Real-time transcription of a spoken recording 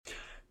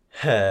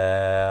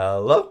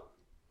Hello.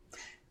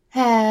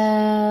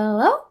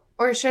 Hello?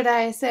 Or should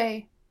I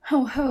say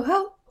ho ho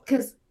ho?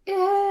 Because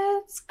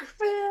it's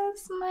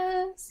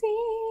Christmas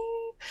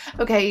Eve.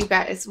 Okay, you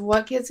guys,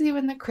 what gets you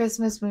in the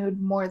Christmas mood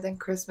more than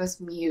Christmas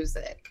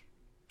music?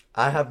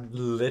 I have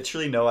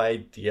literally no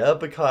idea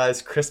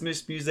because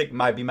Christmas music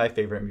might be my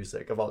favorite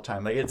music of all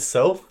time. Like, it's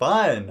so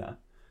fun.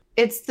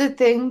 It's the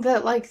thing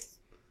that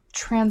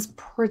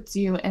transports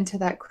you into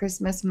that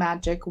Christmas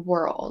magic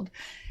world.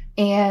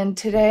 And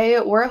today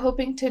we're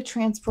hoping to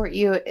transport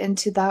you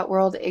into that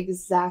world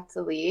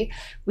exactly.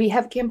 We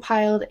have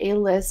compiled a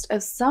list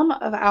of some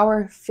of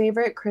our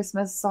favorite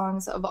Christmas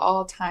songs of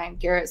all time,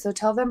 Garrett. So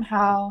tell them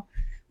how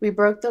we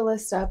broke the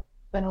list up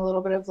and a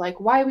little bit of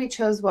why we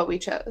chose what we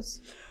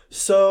chose.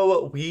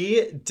 So,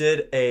 we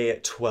did a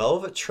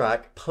 12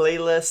 track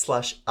playlist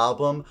slash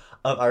album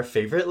of our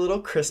favorite little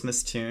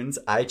Christmas tunes.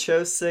 I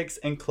chose six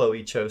and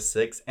Chloe chose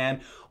six.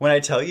 And when I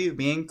tell you,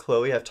 me and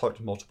Chloe have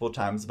talked multiple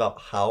times about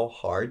how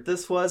hard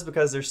this was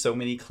because there's so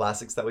many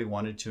classics that we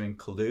wanted to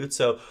include.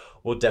 So,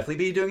 we'll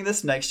definitely be doing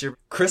this next year.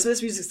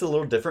 Christmas music's a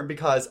little different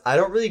because I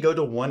don't really go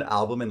to one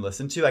album and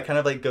listen to. I kind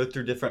of go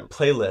through different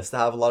playlists that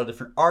have a lot of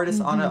different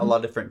artists on it, a Hmm. lot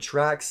of different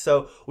tracks.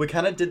 So, we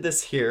kind of did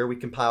this here. We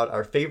compiled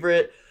our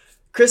favorite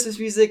Christmas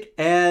music,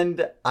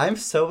 and I'm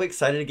so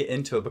excited to get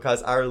into it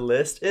because our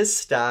list is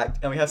stacked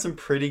and we have some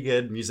pretty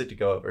good music to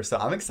go over. So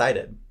I'm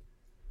excited.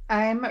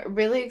 I'm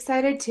really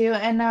excited too.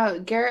 And now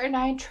Garrett and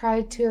I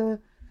tried to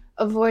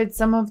avoid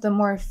some of the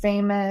more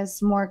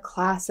famous, more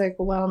classic,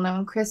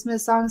 well-known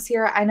Christmas songs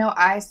here. I know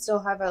I still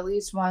have at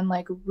least one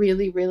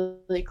really,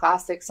 really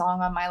classic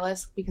song on my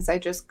list because I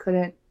just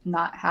couldn't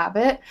not have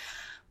it.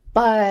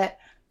 But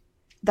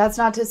that's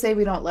not to say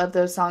we don't love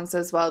those songs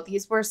as well.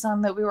 These were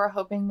some that we were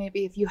hoping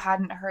maybe if you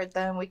hadn't heard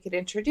them, we could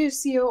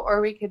introduce you,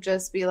 or we could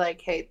just be like,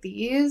 hey,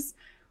 these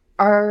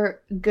are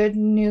good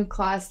new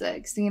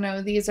classics.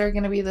 These are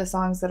going to be the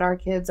songs that our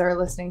kids are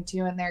listening to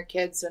and their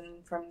kids,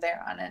 and from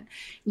there on, and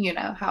you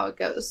know how it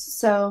goes.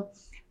 So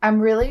I'm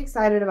really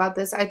excited about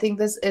this. I think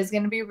this is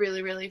going to be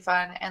really, really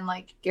fun. And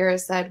like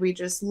Gareth said, we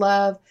just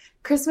love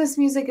Christmas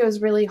music. It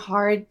was really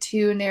hard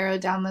to narrow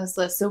down this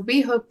list. So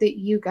we hope that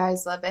you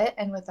guys love it.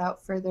 And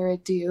without further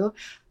ado,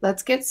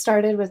 let's get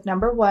started with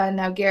number one.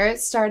 Now,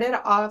 Garrett started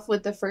off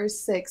with the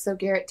first six. So,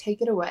 Garrett,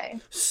 take it away.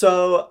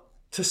 So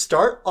to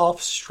start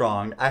off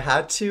strong, I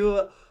had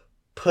to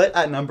put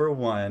at number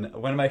one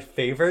of my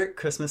favorite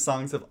Christmas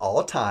songs of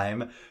all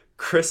time,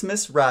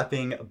 Christmas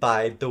Rapping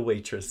by the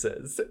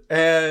Waitresses.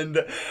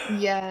 And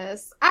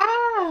Yes. Ah,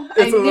 I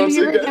it's a knew little you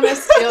too were good. going to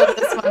steal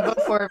this one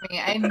before me.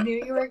 I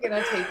knew you were going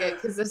to take it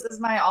because this is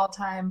my all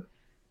time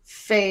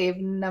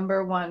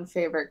number one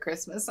favorite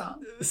Christmas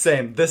song.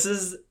 Same. This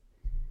is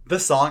the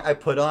song I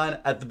put on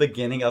at the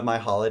beginning of my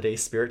holiday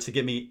spirit to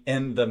get me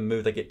in the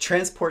mood. Like, it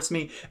transports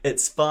me,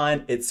 it's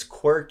fun, it's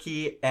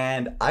quirky,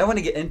 and I want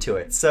to get into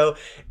it. So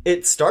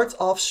it starts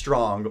off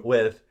strong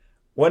with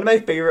one of my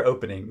favorite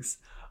openings.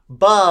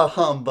 Bah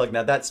humbug.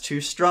 Now that's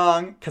too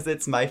strong because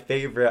it's my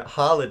favorite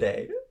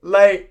holiday.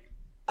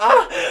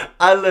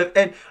 I live.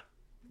 And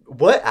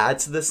what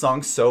adds to this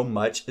song so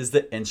much is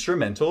the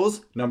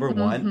instrumentals, number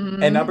one, and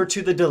Mm-hmm. number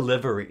two, the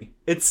delivery.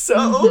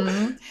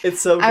 Mm-hmm. It's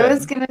so I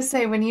was good. gonna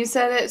say when you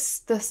said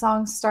the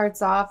song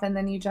starts off and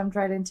then you jumped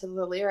right into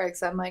the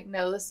lyrics. I'm like,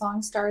 no, the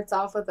song starts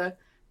off with a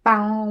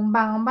bow,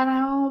 bow,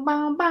 bow,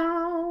 bow,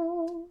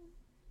 bow.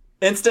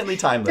 Instantly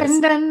Dun timeless.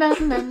 dun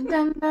dun dun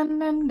dun dun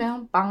dun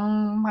dun bow,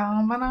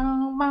 bow,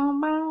 bow, bow,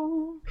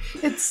 bow.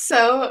 It's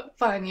so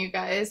fun, you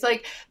guys.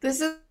 This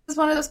is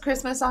one of those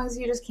Christmas songs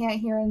you just can't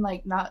hear and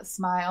not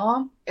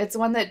smile. It's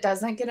one that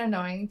doesn't get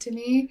annoying to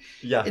me.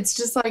 Yeah. It's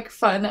just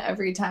fun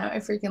every time. I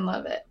freaking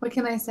love it. What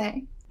can I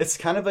say? It's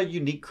kind of a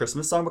unique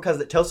Christmas song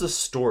because it tells a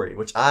story,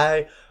 which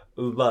I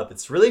love.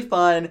 It's really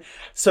fun.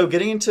 So,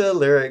 getting into the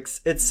lyrics,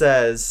 it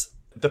says,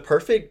 the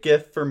perfect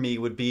gift for me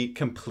would be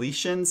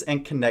completions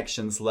and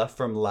connections left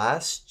from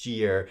last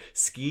year.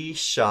 Ski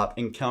shop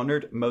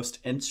encountered most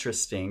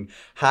interesting.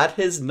 Had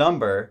his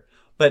number,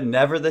 but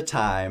never the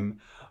time.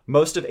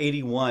 Most of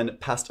 81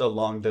 passed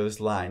along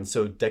those lines.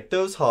 So deck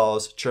those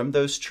halls, trim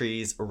those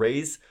trees,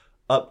 raise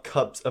up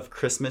cups of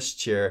Christmas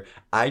cheer.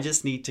 I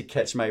just need to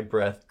catch my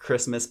breath.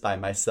 Christmas by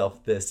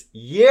myself this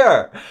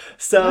year.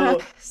 So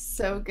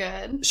So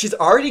good. she's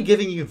already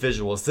giving you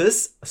visuals.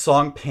 This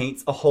song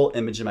paints a whole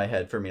image in my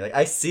head for me. Like,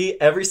 I see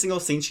every single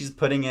scene she's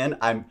putting in.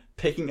 I'm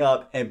picking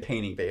up and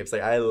painting, babes.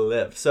 Like, I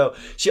live. So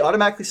she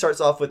automatically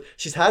starts off with,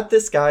 she's had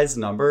this guy's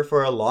number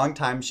for a long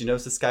time. She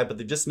knows this guy, but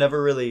they just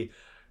never really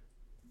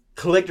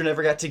clicked or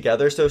never got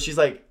together. So she's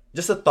like,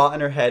 just a thought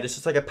in her head. It's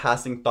just like a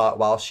passing thought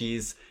while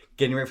she's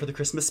getting ready for the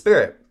Christmas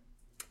spirit.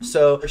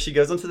 So she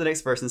goes on to the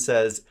next verse and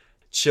says,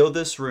 chill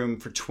this room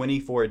for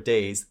 24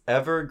 days.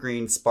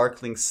 Evergreen,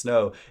 sparkling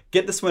snow.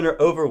 Get this winter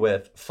over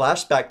with.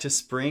 Flashback to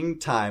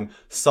springtime.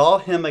 Saw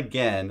him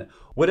again.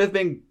 Would have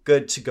been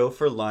good to go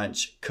for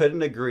lunch.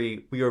 Couldn't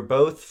agree. We were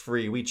both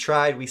free. We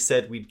tried. We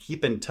said we'd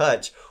keep in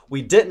touch.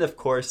 We didn't, of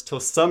course, till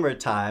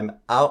summertime.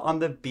 Out on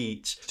the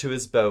beach to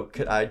his boat.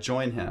 Could I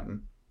join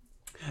him?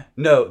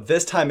 No,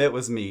 this time it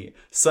was me,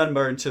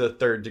 sunburned to the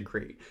third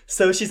degree.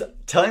 So she's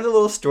telling the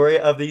little story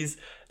of these.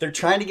 They're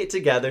trying to get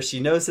together. She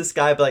knows this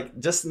guy, but like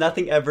just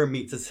nothing ever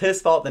meets. It's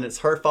his fault, then it's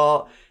her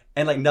fault,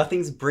 and like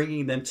nothing's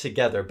bringing them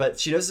together. But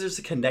she knows there's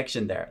a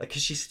connection there, like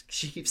because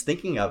she keeps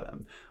thinking of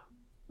him.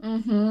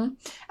 Mm-hmm.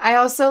 I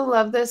also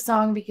love this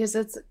song because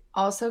it's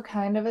also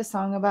kind of a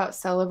song about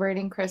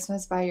celebrating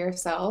Christmas by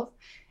yourself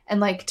and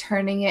like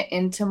turning it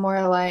into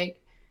more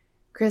like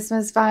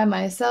Christmas by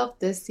myself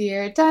this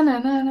year.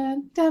 Da-na-na-na,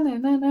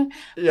 da-na-na-na.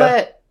 Yeah.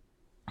 But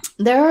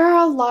there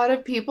are a lot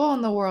of people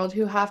in the world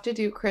who have to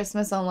do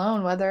Christmas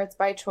alone, whether it's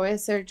by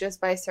choice or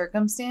just by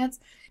circumstance.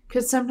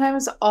 Because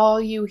sometimes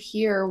all you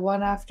hear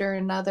one after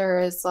another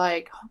is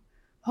like,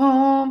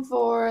 home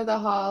for the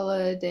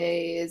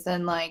holidays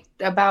and like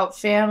about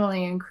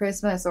family and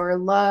Christmas or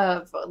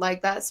love,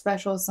 like that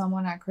special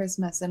someone at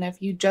Christmas. And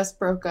if you just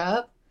broke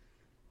up,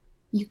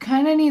 you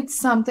kind of need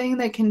something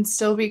that can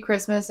still be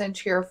Christmas and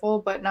cheerful,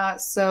 but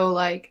not so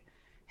like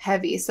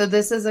heavy. So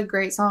this is a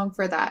great song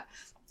for that.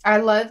 I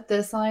love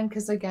this line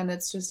because again,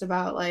 it's just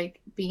about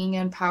like being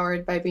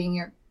empowered by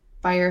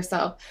by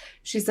yourself.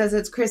 She says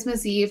it's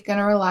Christmas Eve,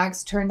 gonna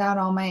relax, turn down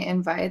all my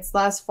invites.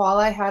 Last fall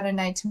I had a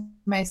night to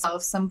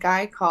myself. Some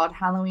guy called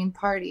Halloween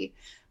party.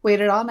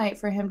 Waited all night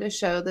for him to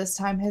show. This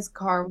time his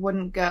car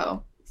wouldn't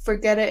go.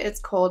 Forget it, it's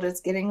cold,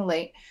 it's getting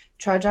late.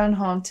 Trudge on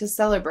home to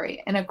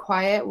celebrate. In a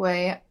quiet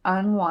way,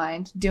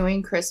 unwind,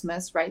 doing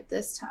Christmas right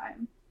this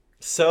time.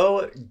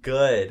 So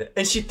good.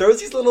 And she throws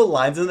these little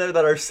lines in there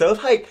that are so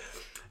like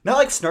not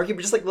like snarky, but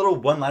just like little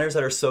one-liners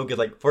that are so good.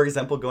 Like for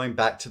example, going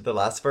back to the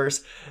last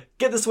verse,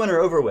 get this winter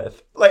over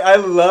with. Like I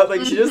love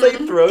like she just like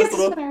throws Get this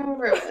little one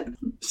over with.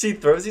 she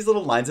throws these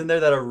little lines in there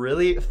that are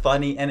really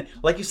funny. And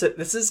like you said,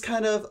 this is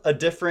kind of a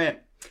different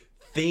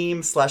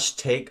theme slash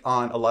take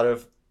on a lot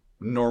of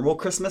normal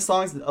Christmas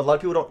songs. A lot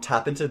of people don't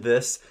tap into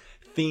this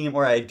theme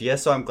or idea.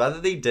 So I'm glad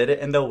that they did it.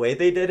 And the way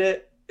they did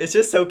it, it's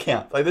just so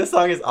camp. Like this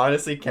song is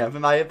honestly camp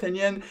in my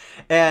opinion.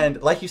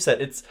 And like you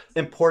said, it's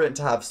important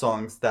to have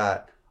songs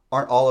that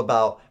aren't all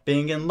about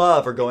being in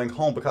love or going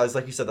home because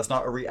like you said, that's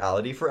not a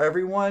reality for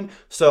everyone.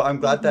 So I'm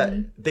glad that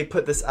they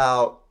put this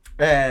out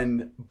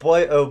and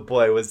boy, oh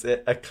boy, was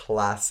it a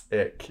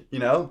classic, you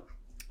know?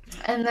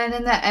 And then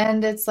in the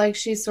end, it's like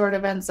she sort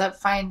of ends up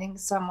finding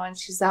someone.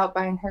 She's out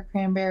buying her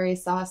cranberry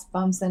sauce,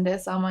 bumps into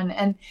someone,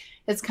 and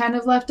it's kind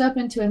of left up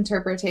into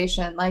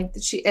interpretation. Like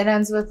it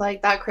ends with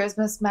like that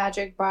Christmas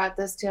magic brought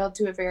this tale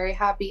to a very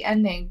happy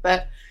ending.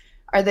 But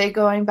are they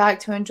going back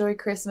to enjoy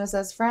Christmas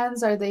as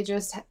friends? Are they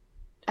just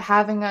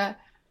having a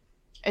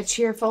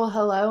cheerful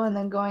hello and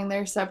then going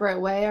their separate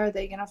way? Are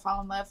they gonna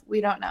fall in love?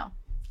 We don't know.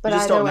 But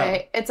either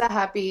way, it's a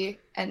happy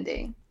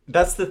ending.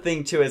 That's the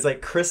thing too, is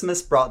like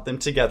Christmas brought them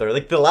together.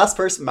 Like the last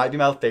verse might be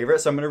my favorite,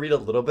 so I'm going to read a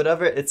little bit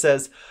of it. It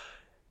says,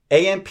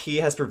 AMP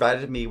has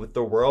provided me with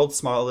the world's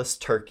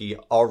smallest turkey,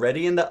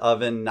 already in the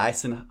oven,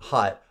 nice and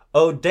hot.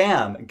 Oh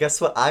damn, guess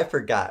what I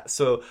forgot?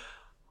 So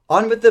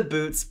on with the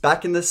boots,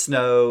 back in the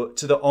snow,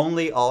 to the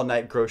only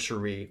all-night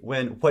grocery.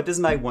 When what does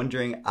my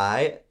wondering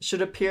eye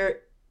should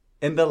appear?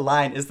 In the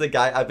line is the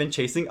guy I've been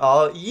chasing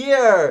all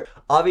year.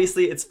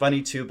 Obviously, it's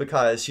funny too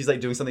because she's like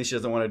doing something she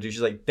doesn't want to do.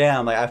 She's like,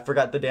 damn, like I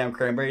forgot the damn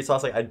cranberry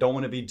sauce. Like I don't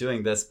want to be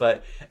doing this,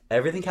 but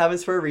everything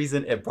happens for a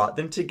reason. It brought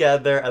them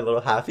together, a little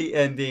happy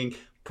ending,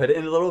 put it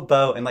in a little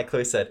bow. And like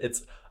Chloe said,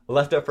 it's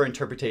left up for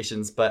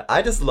interpretations, but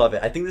I just love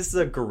it. I think this is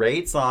a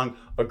great song,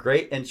 a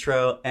great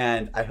intro,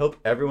 and I hope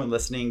everyone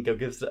listening go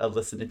give it a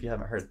listen if you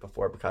haven't heard it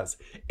before because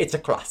it's a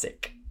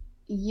classic.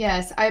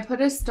 Yes, I put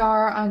a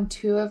star on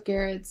two of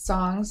Garrett's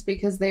songs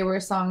because they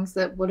were songs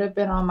that would have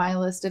been on my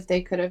list if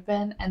they could have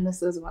been, and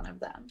this is one of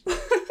them.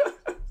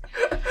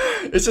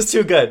 It's just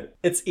too good.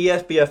 It's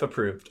EFBF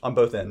approved on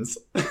both ends.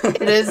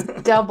 It is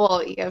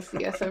double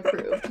EFBF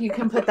approved. You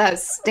can put that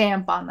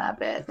stamp on that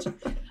bitch.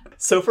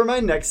 So for my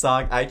next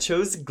song, I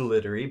chose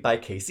Glittery by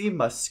Casey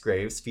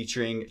Musgraves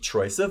featuring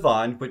Troye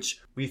Sivan,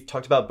 which we've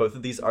talked about both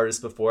of these artists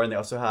before, and they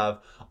also have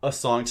a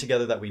song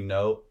together that we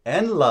know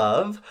and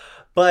love.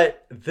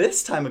 But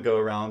this time ago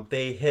around,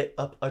 they hit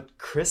up a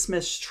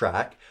Christmas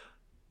track,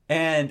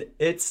 and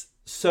it's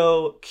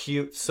so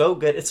cute, so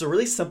good. It's a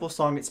really simple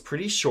song. It's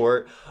pretty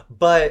short,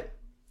 but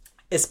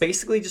it's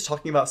basically just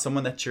talking about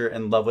someone that you're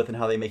in love with and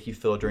how they make you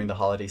feel during the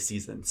holiday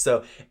season.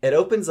 So it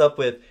opens up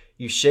with,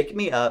 you shake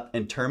me up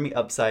and turn me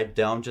upside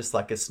down just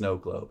like a snow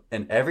globe.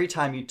 And every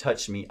time you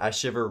touch me, I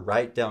shiver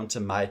right down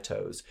to my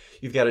toes.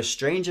 You've got a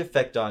strange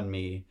effect on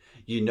me.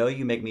 You know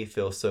you make me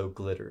feel so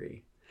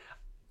glittery.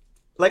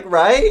 Like,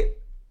 right?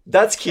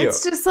 That's cute.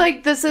 It's just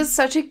like, this is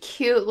such a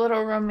cute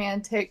little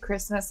romantic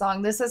Christmas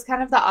song. This is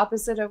kind of the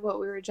opposite of what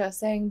we were just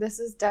saying. This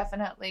is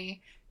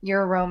definitely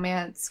your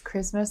romance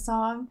Christmas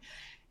song.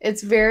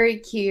 It's very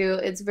cute.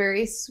 It's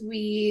very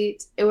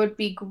sweet. It would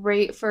be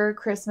great for a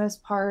Christmas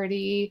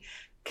party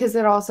because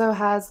it also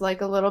has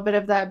like a little bit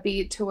of that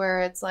beat to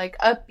where it's like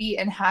upbeat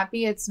and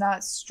happy. It's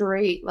not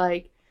straight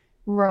like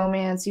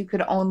romance. You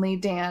could only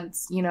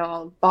dance,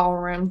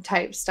 ballroom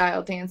type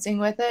style dancing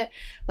with it.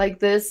 Like,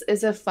 this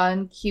is a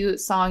fun, cute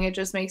song. It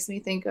just makes me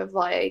think of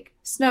like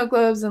snow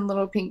globes and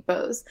little pink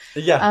bows.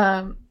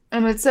 Yeah.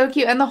 And it's so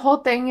cute. And the whole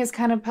thing is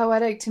kind of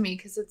poetic to me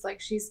because it's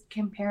like she's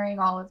comparing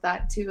all of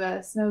that to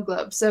a snow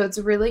globe. So it's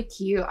really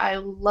cute. I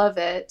love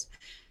it.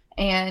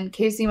 And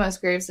Casey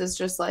Musgraves is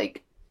just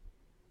like,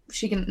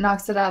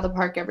 knocks it out of the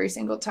park every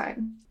single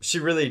time. She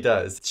really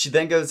does. She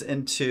then goes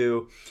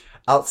into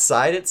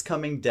outside it's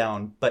coming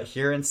down, but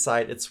here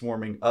inside it's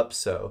warming up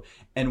so.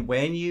 And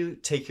when you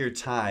take your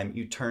time,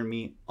 you turn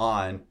me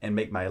on and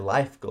make my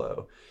life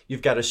glow.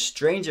 You've got a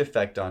strange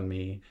effect on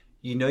me.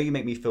 You know you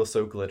make me feel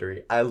so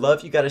glittery. I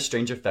love you got a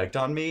strange effect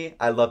on me.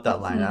 I love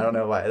that line. I don't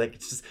know why. Like,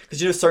 it's just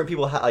because certain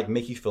people like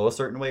make you feel a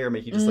certain way or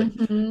make you just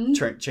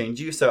like change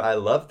you. So I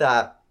love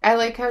that. I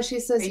like how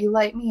she says, you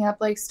light me up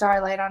like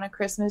starlight on a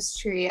Christmas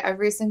tree.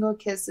 Every single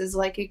kiss is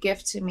like a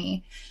gift to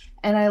me.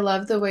 And I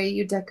love the way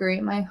you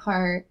decorate my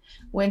heart.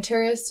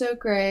 Winter is so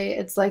gray.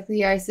 It's like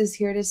the ice is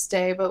here to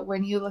stay. But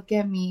when you look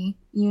at me,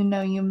 you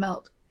know you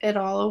melt it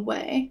all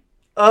away.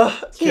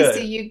 Casey,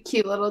 good. you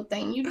cute little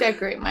thing. You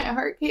decorate my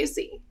heart,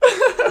 Casey.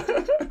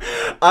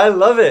 I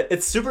love it.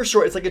 It's super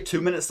short. It's like a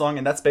 2-minute song,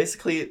 and that's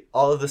basically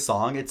all of the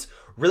song. It's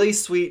really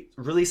sweet,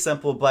 really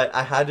simple, but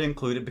I had to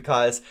include it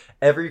because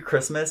every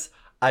Christmas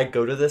I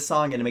go to this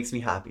song and it makes me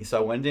happy. So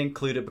I wanted to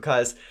include it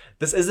because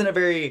this isn't a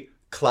very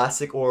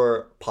classic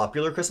or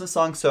popular Christmas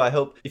song. So I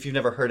hope if you've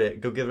never heard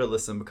it, go give it a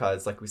listen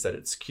because like we said,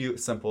 it's cute,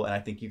 simple, and I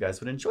think you guys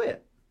would enjoy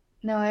it.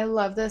 No, I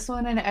love this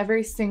one, and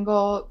every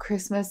single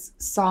Christmas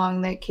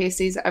song that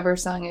Casey's ever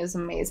sung is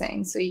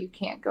amazing. So you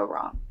can't go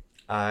wrong.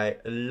 I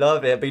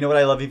love it. But you know what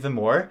I love even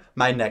more?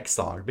 My next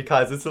song,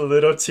 because it's a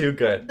little too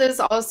good. This is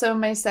also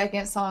my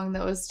second song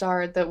that was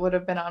starred that would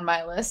have been on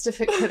my list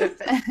if it could have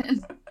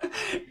been.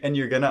 And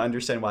you're going to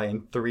understand why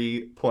in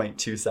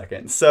 3.2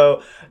 seconds.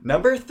 So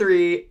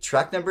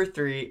track number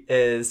 3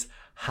 is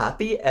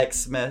Happy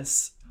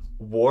Xmas,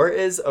 War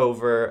is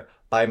Over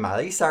by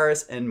Miley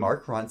Cyrus and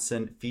Mark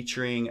Ronson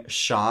featuring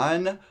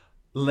Sean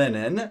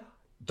Lennon.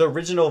 The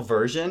original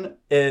version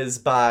is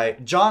by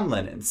John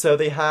Lennon. So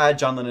they had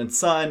John Lennon's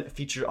son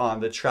featured on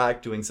the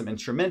track doing some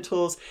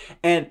instrumentals.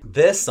 And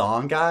this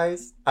song,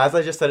 guys, as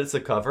I just said, it's a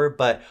cover,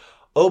 but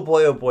oh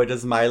boy,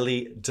 does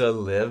Miley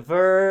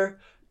deliver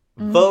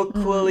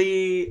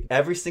vocally.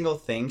 Every single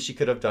thing she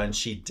could have done,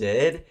 she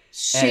did.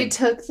 She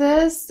took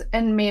this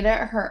and made it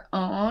her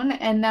own.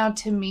 And now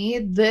to me,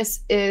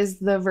 this is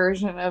the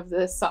version of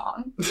this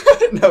song.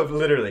 No,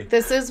 literally.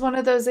 This is one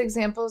of those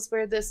examples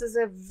where this is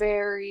a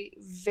very,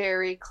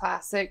 very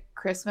classic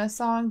Christmas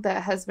song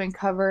that has been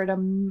covered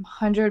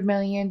 100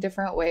 million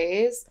different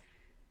ways.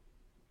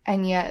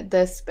 And yet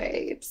this,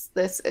 babes,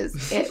 this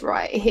is it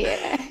right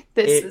here.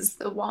 This is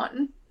the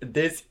one.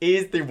 This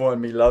is the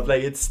one, me love.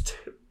 Like, it's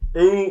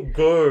oh,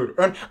 good.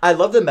 And I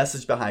love the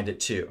message behind it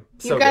too.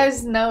 So you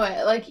guys know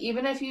it. Like,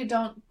 even if you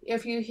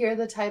hear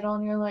the title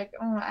and you're like,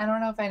 I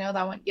don't know if I know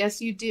that one. Yes,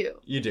 you do.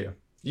 You do.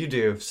 You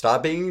do.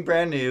 Stop being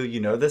brand new. You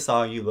know this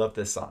song. You love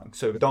this song.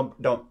 So don't.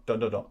 A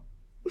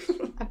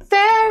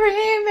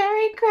very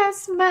Merry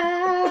Christmas.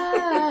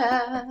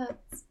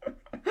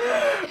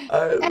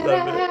 I and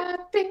love a it.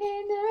 Happy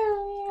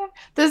New Year.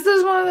 This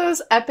is one of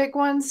those epic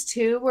ones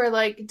too, where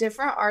like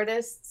different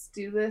artists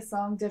do this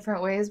song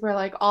different ways. Where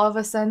like all of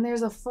a sudden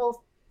there's a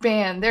full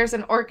band, there's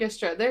an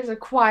orchestra, there's a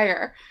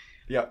choir.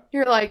 Yeah.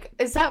 You're like,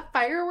 is that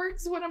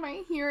fireworks? What am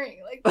I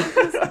hearing? Like,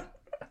 this is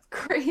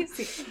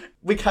crazy.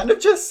 We kind of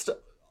just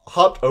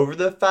hopped over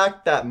the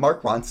fact that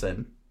Mark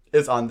Ronson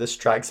is on this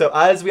track. So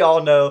as we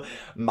all know,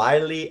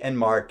 Miley and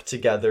Mark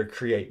together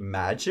create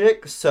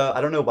magic. So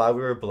I don't know why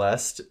we were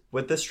blessed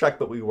with this track,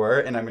 but we were,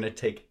 and I'm going to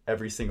take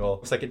every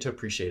single second to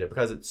appreciate it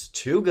because it's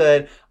too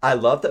good. I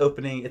love the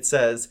opening. It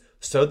says,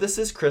 "So this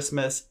is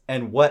Christmas,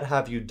 and what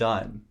have you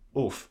done?"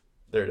 Oof,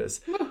 there it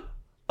is.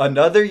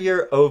 "Another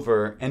year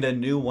over and a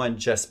new one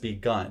just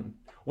begun,"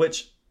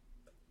 which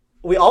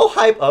we all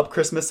hype up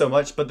Christmas so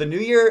much, but the new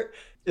year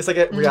is like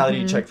a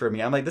reality check for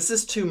me. I'm like, this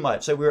is too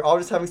much. Like, we were all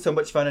just having so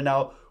much fun, and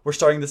now we're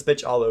starting this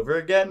bitch all over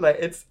again. Like,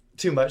 it's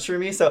too much for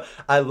me. So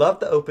I love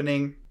the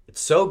opening.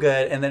 It's so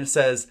good. And then it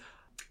says,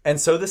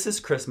 "And so this is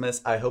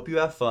Christmas. I hope you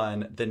have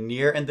fun. The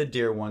near and the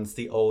dear ones,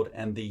 the old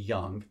and the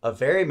young. A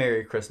very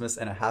Merry Christmas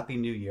and a Happy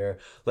New Year.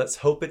 Let's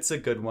hope it's a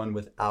good one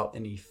without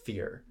any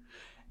fear."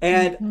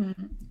 And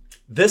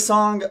this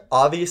song,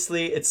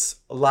 obviously,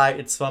 it's light,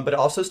 it's fun, but it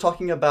also is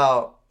talking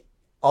about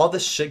all the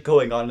shit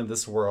going on in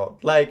this world.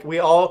 Like,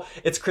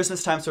 it's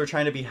Christmas time, so we're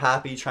trying to be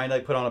happy, trying to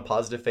like put on a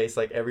positive face,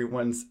 like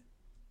everyone's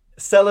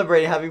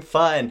celebrating, having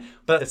fun,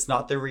 but it's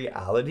not the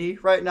reality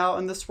right now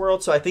in this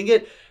world. So I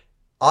think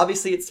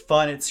obviously it's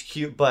fun, it's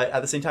cute, but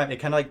at the same time, it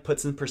kind of like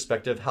puts in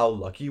perspective how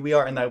lucky we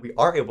are and that we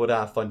are able to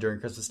have fun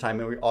during Christmas time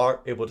and we are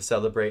able to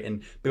celebrate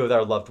and be with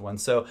our loved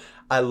ones. So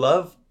I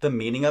love the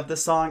meaning of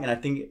this song, and I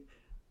think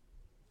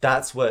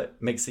that's what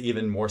makes it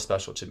even more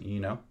special to me, you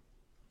know?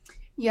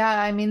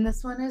 Yeah, I mean,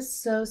 this one is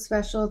so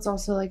special. It's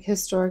also like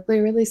historically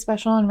really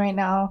special. And right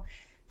now,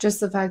 just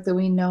the fact that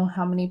we know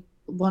how many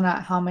well,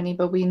 not how many,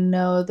 but we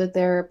know that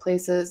there are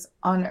places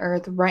on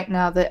earth right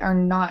now that are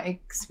not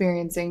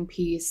experiencing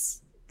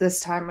peace this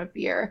time of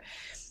year.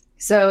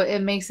 So it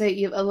makes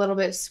it a little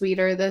bit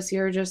sweeter this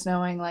year, just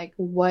knowing like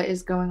what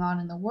is going on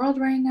in the world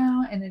right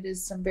now. And it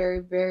is some very,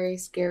 very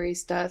scary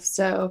stuff.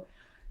 So,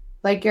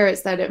 like Garrett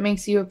said, it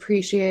makes you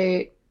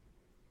appreciate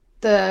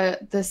the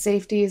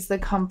safeties, the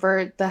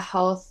comfort, the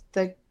health,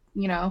 the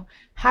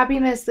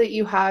happiness that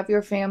you have,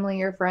 your family,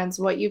 your friends,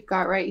 what you've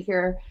got right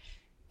here.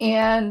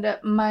 And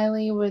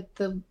Miley with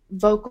the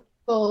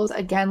vocals,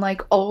 again,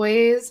 like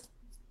always,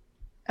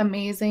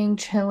 amazing,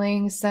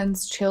 chilling,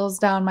 sends chills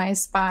down my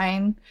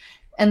spine,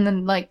 and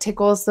then like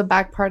tickles the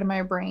back part of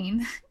my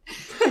brain.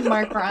 And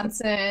Mark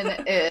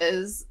Ronson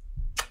is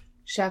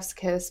chef's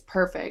kiss,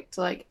 perfect,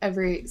 like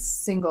every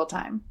single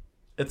time.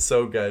 It's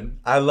so good.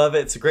 I love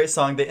it. It's a great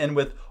song. They end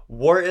with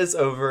 "War is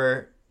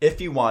over.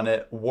 If you want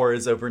it, war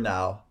is over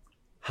now.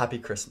 Happy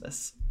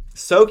Christmas."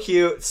 So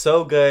cute,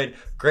 so good,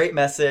 great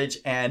message.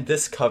 And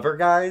this cover,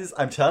 guys,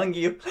 I'm telling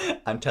you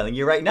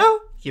right now,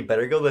 you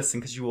better go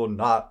listen because you will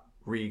not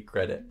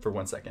regret it for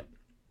 1 second.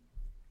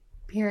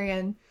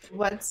 Period.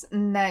 What's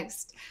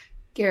next?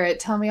 Garrett,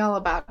 tell me all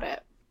about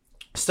it.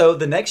 So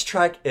the next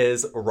track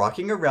is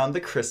 "Rocking Around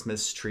the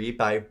Christmas Tree"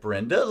 by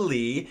Brenda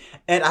Lee.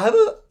 And I have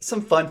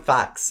some fun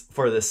facts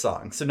for this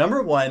song. So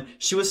number one,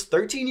 she was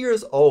 13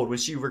 years old when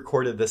she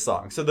recorded this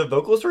song. So the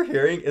vocals we're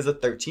hearing is a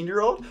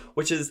 13-year-old,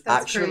 which is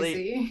That's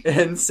actually crazy.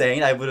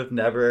 insane. I would have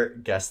never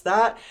guessed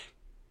that.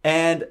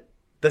 And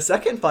the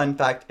second fun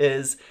fact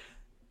is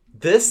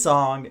this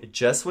song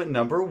just went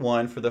number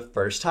one for the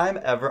first time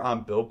ever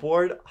on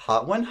Billboard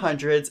Hot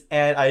 100s.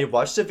 And I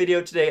watched a video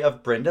today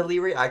of Brenda Lee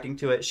reacting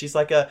to it. She's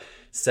like a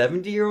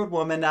 70-year-old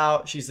woman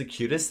now. She's the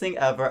cutest thing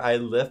ever. I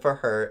live for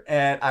her.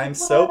 And I'm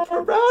so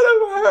proud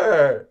of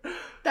her.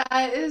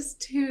 That is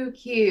too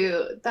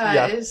cute.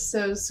 That is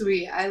so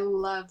sweet. I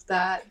love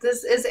that.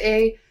 This is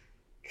a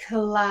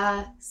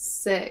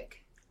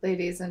classic,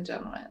 ladies and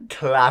gentlemen.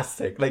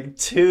 Classic. Like,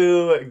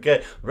 too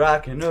good.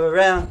 Rocking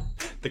around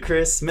the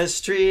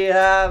Christmas tree.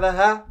 Have a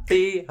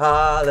happy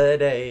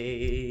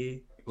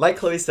holiday. Like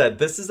Chloe said,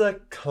 this is a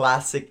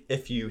classic.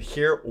 If you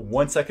hear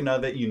 1 second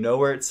of it, you know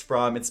where it's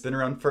from. It's been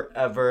around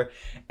forever.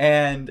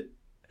 And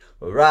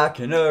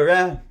rocking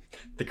around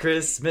the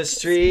Christmas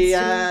tree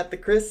at the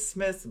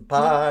Christmas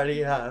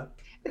party.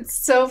 It's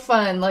so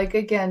fun. Like,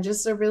 again,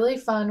 just a really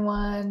fun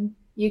one.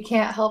 You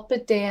can't help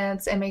but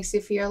dance. It makes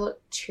you feel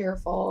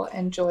cheerful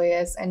and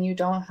joyous, and you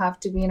don't have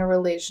to be in a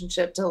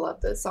relationship to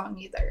love this song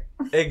either.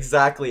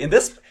 Exactly. And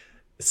this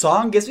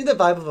song gives me the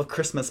vibe of a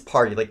Christmas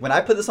party. Like when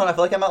I put this on, I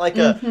feel like I'm at like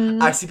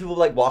I see people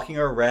like walking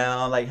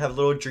around, like have a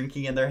little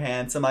drinky in their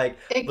hands, and like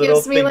it little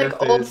gives me like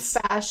foods.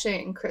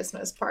 old-fashioned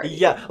Christmas party.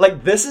 Yeah,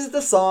 like this is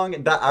the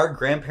song that our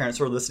grandparents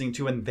were listening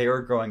to when they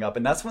were growing up,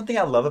 and that's one thing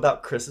I love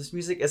about Christmas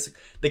music is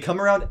they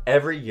come around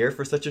every year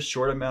for such a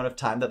short amount of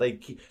time that they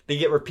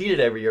get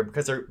repeated every year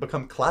because they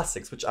become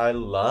classics, which I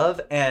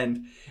love.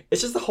 And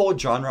it's just a whole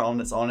genre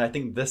on its own. I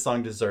think this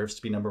song deserves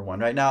to be number one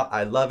right now.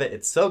 I love it.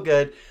 It's so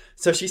good.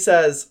 So she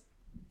says,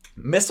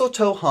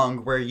 "Mistletoe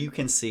hung where you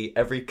can see,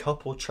 every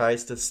couple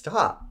tries to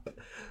stop."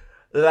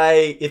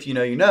 Like, if you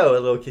know, you know, a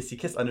little kissy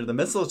kiss under the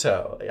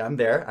mistletoe. I'm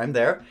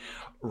there.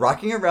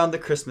 "Rocking around the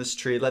Christmas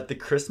tree, let the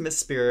Christmas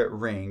spirit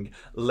ring.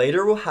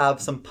 Later we'll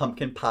have some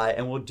pumpkin pie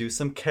and we'll do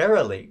some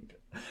caroling."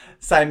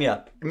 Sign me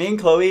up. Me and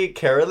Chloe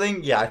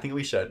caroling? Yeah, I think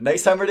we should.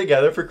 Next time we're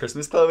together for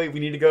Christmas, Chloe, we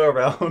need to go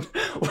around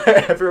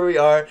wherever we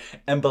are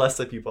and bless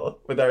the people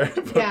with our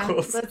vocals. Yeah,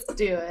 let's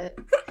do it.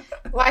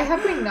 Why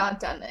have we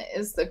not done it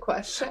is the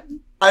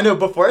question. I know,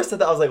 before I said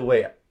that, I was like,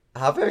 wait,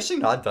 have I actually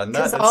not done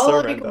that? Because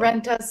I'll like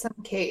rent us some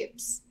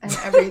capes and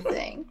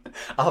everything.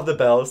 I'll have the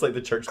bells, like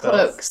the church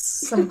bells.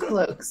 Some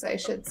cloaks, I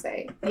should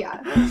say.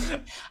 Yeah.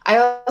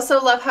 I also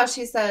love how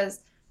she says,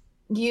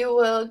 "You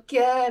will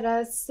get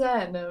a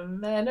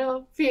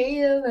sentimental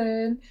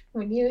feeling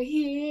when you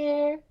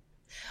hear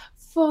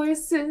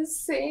voices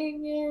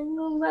singing,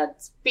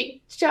 let's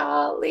be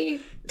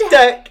jolly.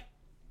 Deck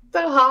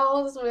the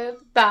halls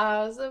with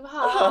boughs of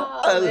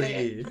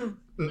holly."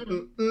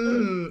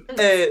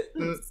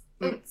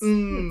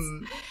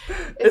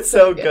 It's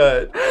so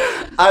good.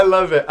 I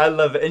love it.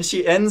 And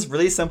she ends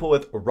really simple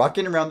with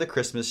 "Rocking around the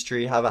Christmas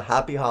tree, have a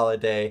happy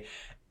holiday,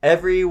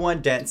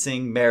 everyone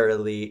dancing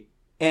merrily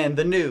in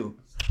the new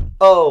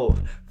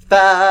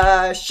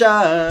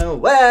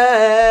old-fashioned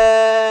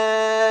way."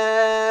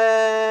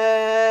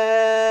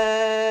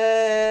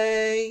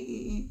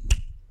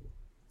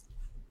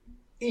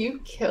 You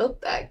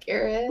killed that,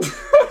 Garrett.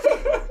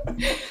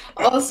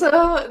 Also,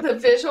 the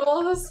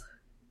visuals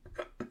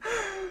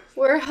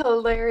were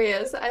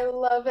hilarious. I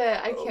love it.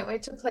 I can't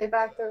wait to play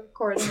back the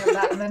recording of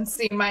that and then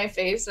see my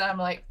face, and I'm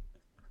like...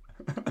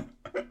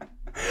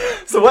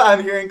 So what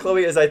I'm hearing,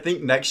 Chloe, is I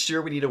think next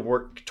year we need to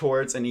work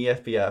towards an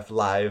EFBF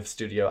live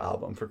studio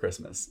album for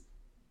Christmas.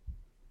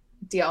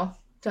 Deal.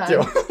 Done.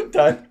 Deal.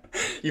 Done.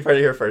 You've heard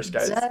it here first,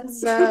 guys. Done,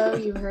 so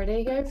you heard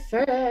it here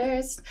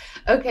first.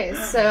 Okay,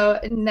 so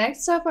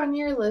next up on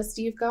your list,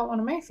 you've got one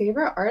of my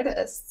favorite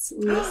artists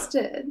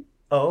listed.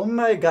 Oh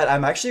my God.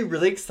 I'm actually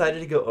really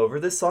excited to go over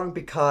this song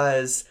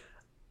because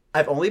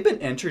I've only been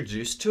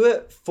introduced to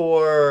it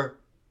for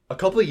a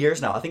couple of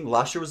years now. I think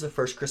last year was the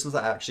first Christmas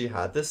I actually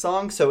had this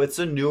song, so it's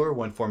a newer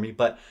one for me,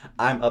 but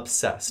I'm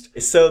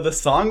obsessed. So the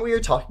song we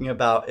are talking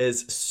about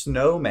is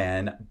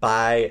Snowman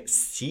by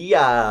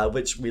Sia,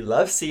 which we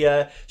love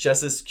Sia. She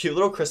has this cute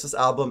little Christmas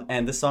album,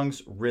 and the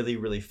song's really,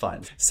 really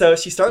fun. So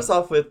she starts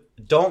off with,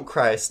 "Don't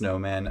cry,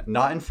 snowman,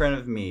 not in front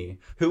of me.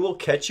 Who will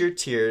catch your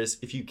tears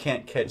if you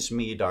can't catch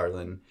me,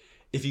 darling?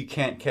 If you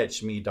can't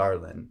catch me,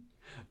 darling.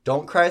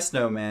 Don't cry,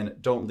 snowman.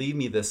 Don't leave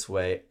me this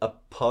way. A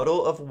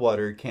puddle of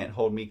water can't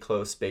hold me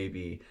close,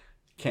 baby.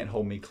 Can't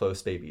hold me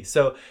close, baby."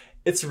 So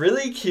it's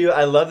really cute.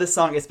 I love this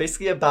song. It's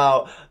basically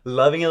about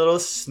loving a little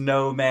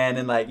snowman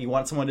and like you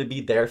want someone to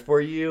be there for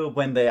you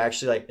when they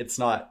actually like it's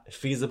not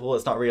feasible,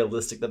 it's not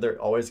realistic that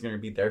they're always going to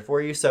be there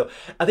for you. So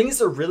I think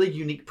it's a really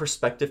unique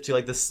perspective to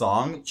like the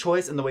song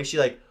choice and the way she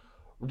like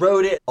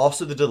wrote it.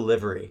 Also the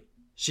delivery.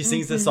 She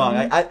sings this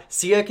song.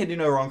 Sia can do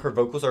no wrong. Her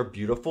vocals are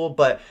beautiful,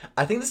 but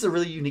I think this is a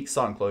really unique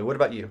song, Chloe. What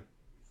about you?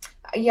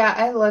 Yeah,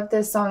 I love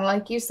this song.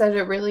 Like you said,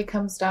 it really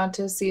comes down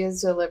to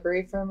Sia's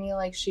delivery for me.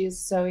 Like she's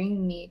so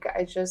unique.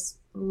 I just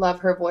love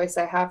her voice.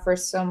 I have for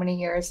so many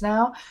years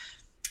now.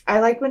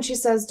 I like when she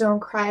says, "Don't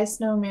cry,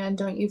 snowman.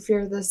 Don't you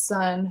fear the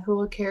sun. Who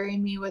will carry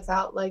me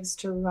without legs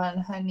to run,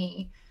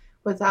 honey?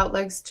 Without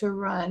legs to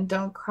run.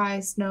 Don't cry,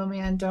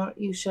 snowman. Don't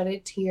you shed a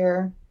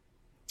tear.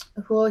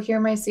 Who will hear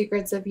my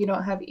secrets if you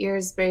don't have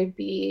ears,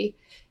 baby?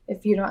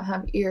 If you don't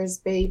have ears,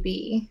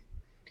 baby."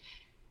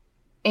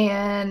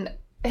 And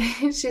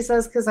she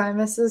says, "Because I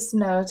miss the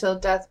snow till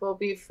death will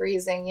be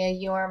freezing. Yeah,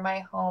 you are my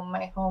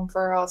home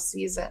for all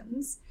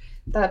seasons."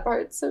 That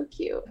part's so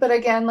cute. But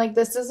again, like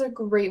this is a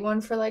great one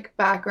for like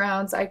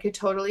backgrounds. I could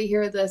totally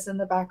hear this in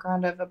the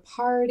background of a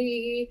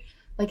party,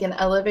 like an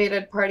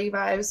elevated party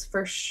vibes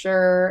for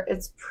sure.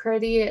 It's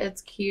pretty,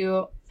 it's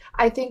cute.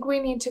 I think we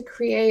need to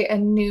create a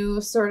new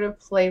sort of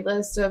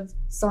playlist of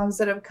songs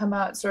that have come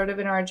out sort of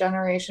in our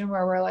generation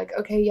where we're like,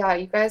 okay, yeah,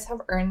 you guys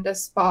have earned a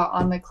spot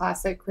on the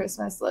classic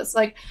Christmas list.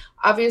 Like,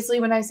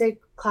 obviously, when I say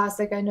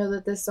classic, I know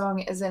that this song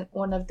isn't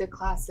one of the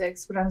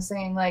classics, but I'm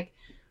saying, like,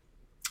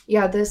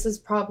 yeah, this is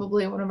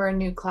probably one of our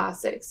new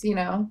classics, you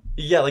know?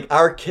 Yeah, like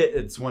our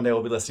kids one day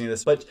will be listening to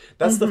this, but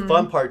that's the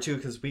fun part too,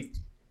 because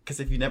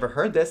if you never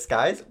heard this,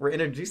 guys, we're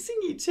introducing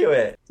you to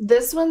it.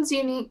 This one's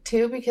unique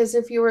too because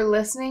if you were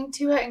listening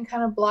to it and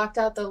kind of blocked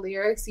out the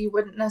lyrics, you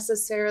wouldn't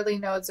necessarily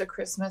know it's a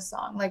Christmas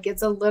song. Like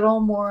it's a little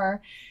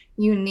more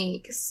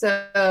unique.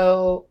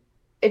 So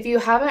if you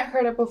haven't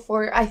heard it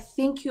before, I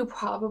think you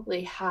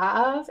probably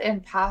have in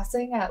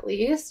passing at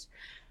least.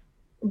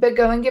 But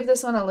go and give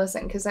this one a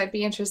listen because I'd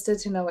be interested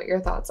to know what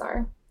your thoughts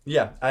are.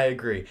 Yeah, I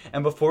agree.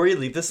 And before we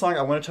leave this song,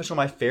 I want to touch on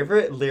my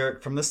favorite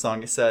lyric from the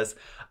song. It says,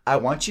 "I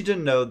want you to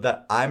know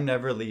that I'm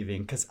never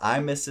leaving because I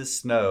miss the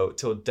snow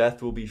till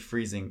death will be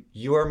freezing.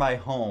 You are my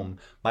home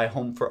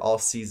for all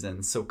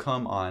seasons. So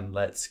come on,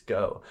 let's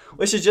go."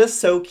 Which is just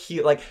so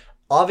cute. Like,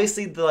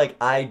 obviously, the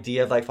like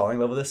idea of like falling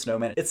in love with a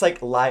snowman, it's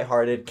like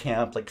lighthearted,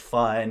 camp, like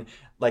fun,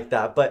 like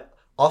that. But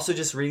also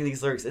just reading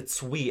these lyrics, it's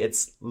sweet,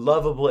 it's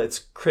lovable, it's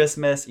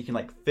Christmas. You can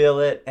like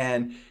feel it.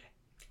 And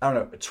I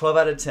don't know, 12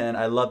 out of 10.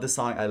 I love the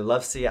song. I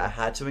love Sia. I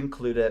had to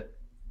include it.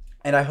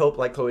 And I hope,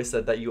 like Chloe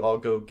said, that you all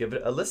go give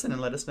it a listen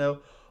and let us know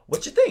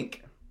what you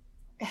think.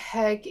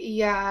 Heck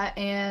yeah,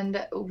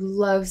 and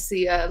love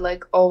Sia.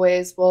 Like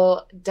always,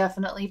 we'll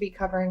definitely be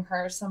covering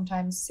her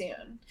sometime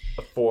soon.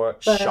 For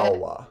But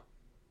sure.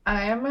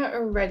 I am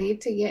ready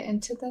to get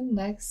into the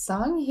next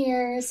song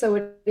here. So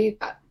what do you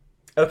got?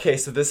 Okay,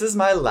 so this is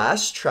my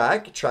last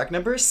track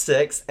number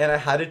 6, and I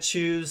had to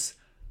choose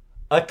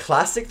a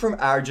classic from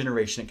our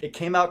generation. It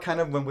came out kind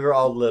of when we were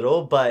all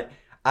little, but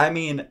I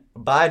mean,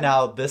 by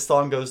now, this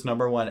song goes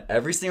number 1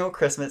 every single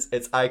Christmas.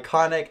 It's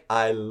iconic.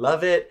 I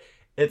love it.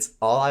 It's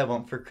All I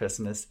Want for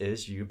Christmas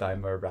Is You by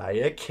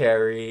Mariah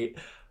Carey.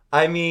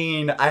 I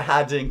mean, I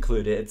had to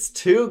include it. It's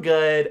too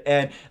good.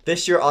 And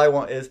this year, all I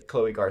want is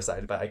Chloe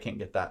Garside, but I can't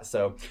get that.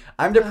 So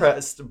I'm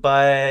depressed.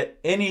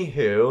 But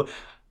anywho,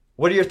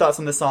 what are your thoughts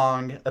on the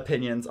song,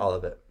 opinions, all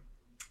of it?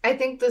 I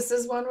think this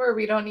is one where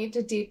we don't need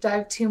to deep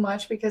dive too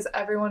much because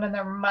everyone and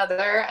their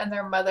mother and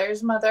their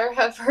mother's mother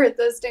have heard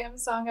this damn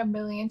song a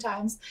million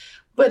times,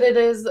 but it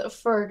is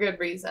for a good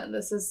reason.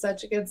 This is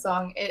such a good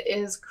song. It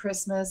is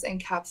Christmas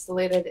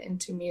encapsulated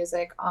into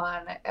music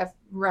on a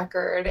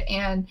record,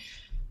 and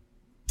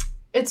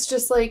it's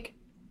just like,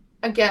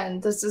 again,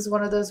 this is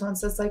one of those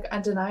ones that's like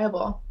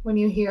undeniable. When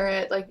you hear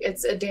it, like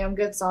it's a damn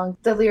good song.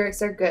 The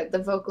lyrics are good,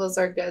 the vocals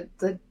are good,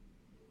 the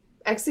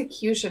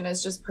execution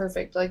is just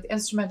perfect, like the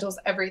instrumentals,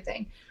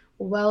 everything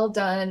well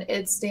done.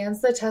 It stands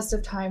the test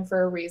of time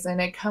for a reason.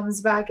 It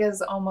comes back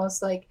as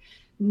almost like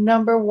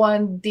number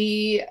one,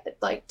 the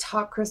like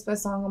top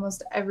Christmas song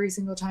almost every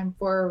single time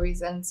for a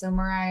reason. So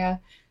Mariah,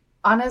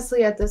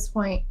 honestly, at this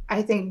point,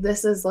 I think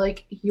this is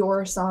like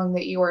your song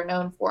that you are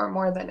known for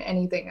more than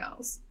anything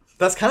else.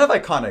 That's kind of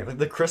iconic. Like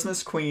the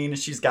Christmas Queen,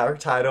 she's got her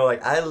title.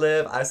 Like I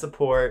live, I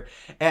support.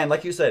 And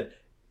like you said,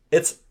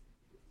 it's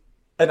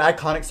an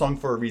iconic song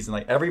for a reason.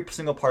 Like every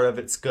single part of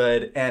it's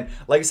good. And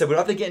like I said, we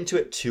don't have to get into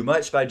it too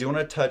much, but I do want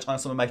to touch on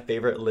some of my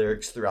favorite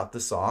lyrics throughout the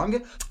song.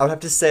 I would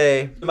have to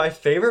say my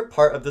favorite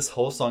part of this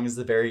whole song is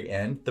the very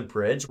end, the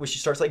bridge, where she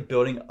starts like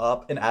building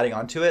up and adding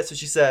onto it. So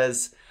she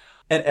says,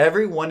 and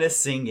everyone is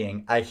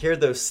singing. I hear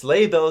those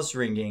sleigh bells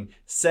ringing.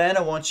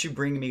 Santa, won't you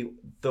bring me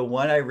the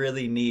one I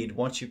really need?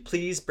 Won't you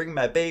please bring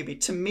my baby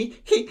to me?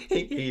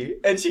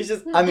 And she's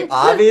just, I mean,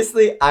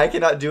 obviously, I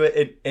cannot do it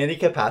in any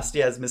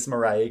capacity as Miss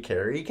Mariah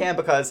Carey can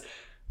because,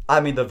 I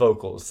mean, the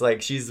vocals.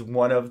 Like, she's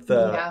one of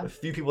the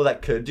few people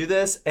that could do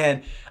this.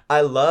 And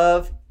I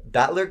love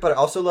that lyric, but I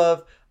also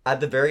love at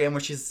the very end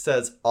where she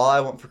says, all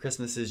I want for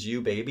Christmas is you,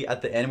 baby.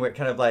 At the end where it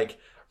kind of like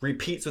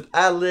repeats with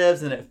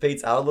ad-libs and it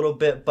fades out a little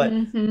bit, but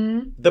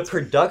the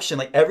production,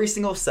 like every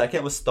single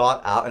second was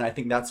thought out, and I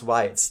think that's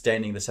why it's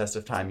standing the test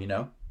of time, you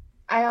know?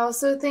 I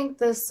also think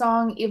this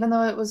song, even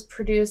though it was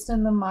produced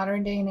in the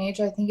modern day and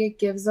age, I think it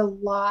gives a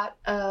lot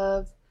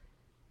of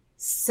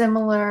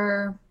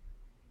similar,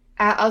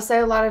 I'll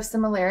say a lot of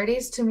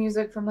similarities to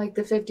music from like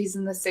the 50s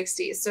and the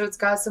 60s. So it's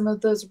got some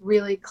of those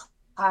really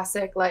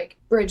classic like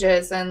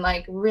bridges and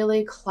like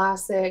really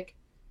classic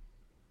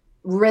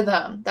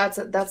rhythm.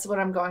 That's what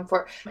I'm going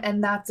for.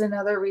 And that's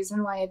another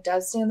reason why it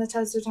does stand the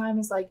test of time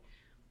is like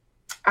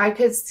I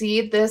could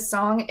see this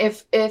song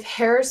if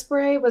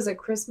Hairspray was a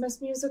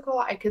Christmas musical,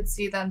 I could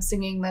see them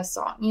singing this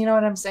song. You know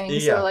what I'm saying?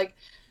 Yeah. So like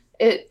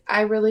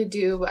I really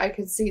do. I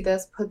could see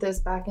this, put this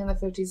back in the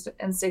 50s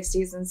and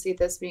 60s and see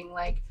this being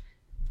like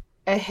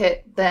a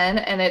hit then,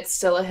 and it's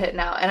still a hit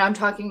now. And I'm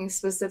talking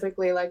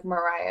specifically like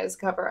Mariah's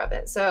cover of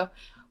it. So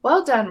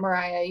well done,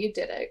 Mariah. You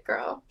did it,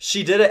 girl.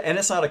 She did it, and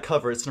it's not a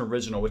cover. It's an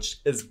original, which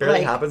is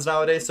barely happens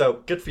nowadays.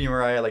 So good for you,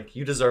 Mariah. Like,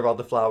 you deserve all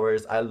the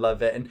flowers. I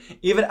love it. And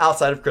even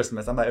outside of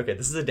Christmas, I'm like, okay,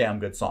 this is a damn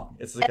good song.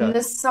 It's like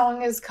this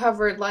song is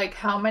covered, like,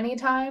 how many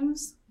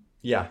times?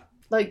 Yeah.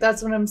 Like,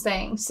 that's what I'm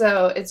saying.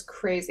 So it's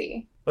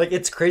crazy. Like,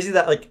 it's crazy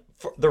that, like,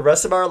 for the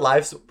rest of our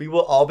lives, we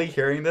will all be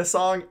hearing this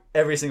song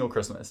every single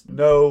Christmas.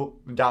 No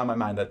doubt in my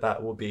mind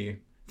that will be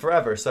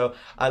forever. So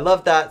I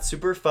love that.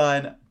 Super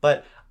fun.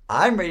 But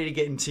I'm ready to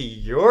get into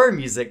your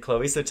music,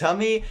 Chloe. So tell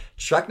me,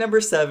 track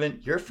number 7,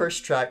 your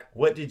first track,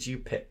 what did you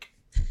pick?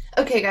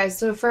 Okay, guys.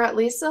 So for at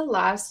least the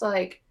last,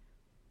 like,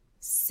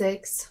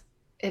 6,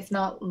 if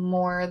not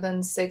more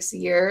than 6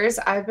 years,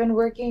 I've been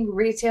working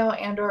retail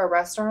and or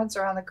restaurants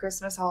around the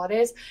Christmas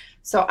holidays.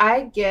 So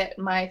I get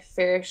my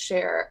fair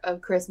share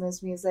of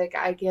Christmas music.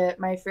 I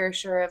get my fair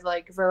share of,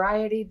 like,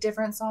 variety,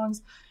 different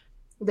songs.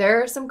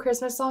 There are some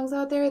Christmas songs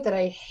out there that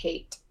I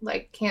hate,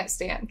 like, can't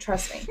stand,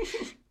 trust me.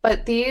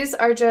 But these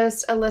are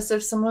just a list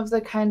of some of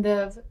the kind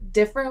of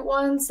different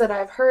ones that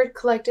I've heard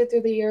collected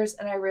through the years,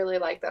 and I really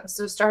like them.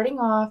 So starting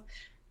off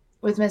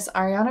with Miss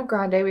Ariana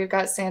Grande, we've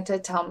got Santa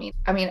Tell Me.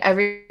 I mean,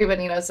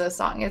 everybody knows this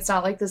song. It's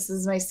not like this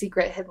is my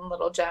secret hidden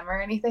little gem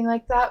or anything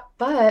like that.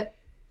 But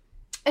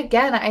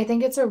again, I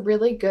think it's a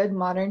really good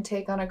modern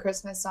take on a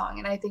Christmas song.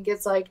 And I think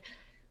it's like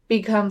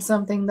become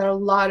something that a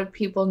lot of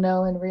people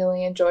know and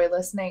really enjoy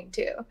listening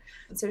to.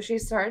 So she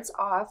starts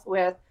off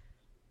with,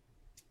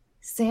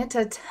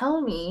 Santa, tell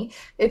me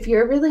if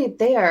you're really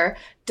there.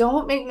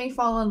 Don't make me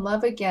fall in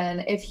love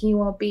again if he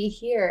won't be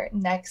here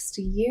next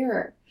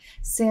year.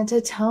 Santa,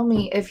 tell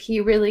me if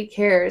he really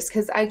cares,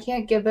 because I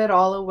can't give it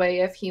all away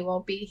if he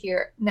won't be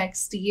here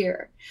next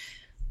year.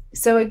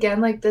 So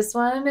again, like this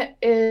one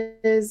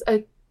is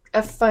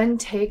a fun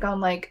take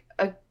on like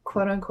a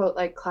quote unquote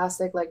like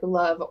classic like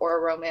love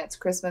or romance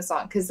Christmas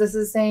song, because this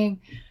is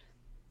saying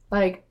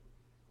like,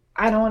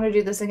 I don't want to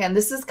do this again.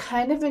 This is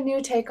kind of a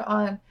new take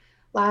on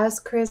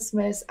last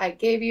Christmas, I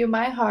gave you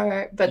my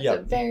heart, but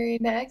the very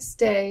next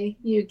day,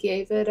 you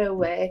gave it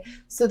away.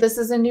 So this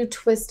is a new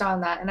twist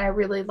on that, and I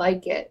really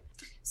like it.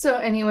 So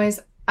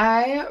anyways,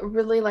 I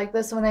really like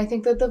this one. I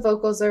think that the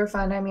vocals are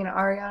fun. I mean,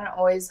 Ariana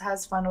always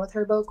has fun with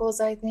her vocals,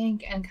 I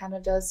think, and kind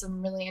of does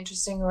some really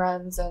interesting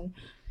runs. And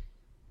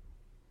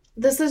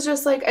this is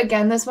just like,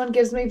 again, this one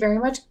gives me very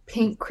much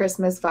Pink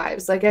Christmas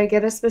vibes. Like, I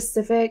get a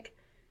specific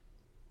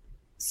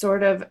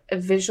sort of a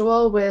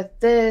visual with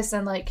this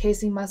and like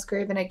Casey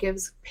Musgrave, and it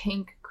gives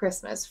Pink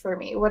Christmas for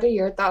me. What are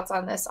your thoughts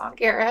on this song,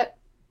 Garrett?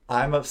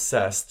 I'm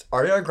obsessed.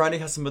 Ariana Grande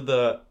has some of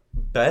the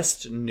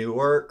best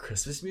newer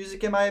Christmas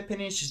music in my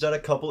opinion. She's done a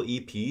couple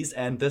EPs,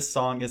 and this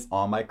song is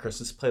on my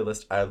Christmas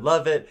playlist. I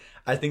love it.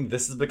 I think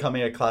this is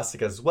becoming a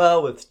classic as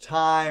well with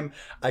time.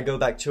 I go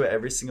back to it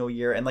every single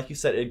year, and like you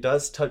said, it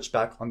does touch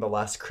back on the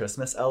last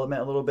Christmas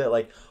element a little bit.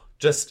 Like,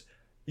 just,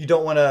 you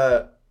don't want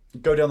to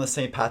go down the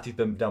same path you've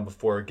been down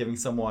before, giving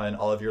someone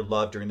all of your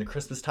love during the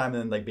Christmas time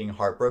and then like being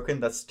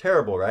heartbroken. That's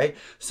terrible, right?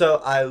 So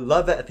I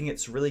love it. I think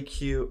it's really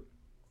cute.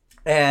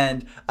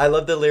 And I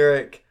love the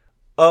lyric,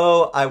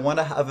 oh, I want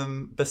to have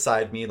him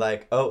beside me,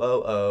 like,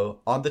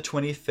 on the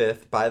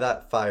 25th by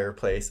that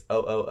fireplace,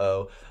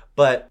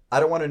 but I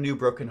don't want a new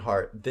broken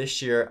heart.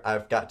 This year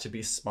I've got to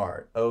be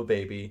smart. Oh,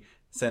 baby,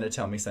 Santa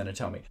tell me, Santa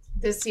tell me.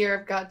 This year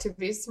I've got to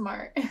be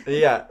smart.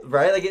 Yeah,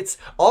 right? Like, it's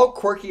all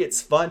quirky,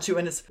 it's fun too,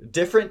 and it's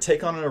different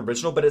take on an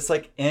original, but it's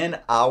like in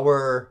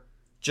our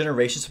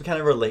generations can kind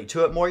of relate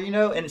to it more, you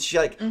know? And she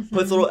like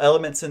puts little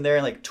elements in there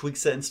and like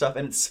tweaks it and stuff,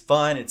 and it's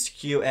fun, it's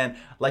cute, and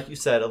like you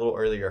said a little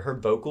earlier, her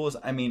vocals,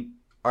 I mean,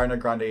 Ariana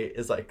Grande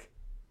is like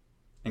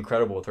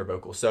incredible with her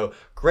vocals. So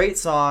great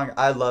song,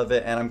 I love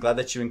it, and I'm glad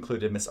that you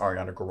included Miss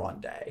Ariana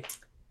Grande.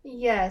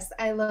 Yes,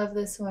 I love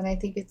this one. I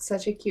think it's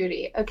such a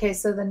cutie. Okay,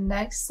 so the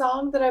next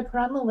song that I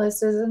put on the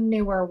list is a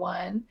newer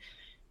one.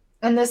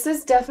 And this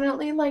is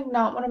definitely like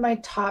not one of my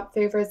top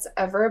favorites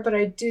ever, but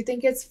I do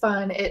think it's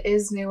fun. It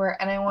is newer,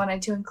 and I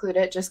wanted to include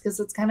it just because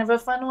it's kind of a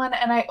fun one.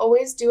 And I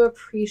always do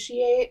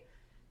appreciate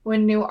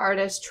when new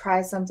artists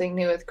try something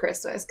new with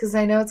Christmas, because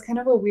I know it's kind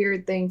of a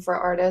weird thing for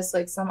artists.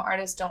 Like some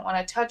artists don't want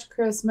to touch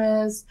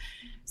Christmas.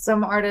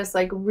 Some artists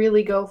like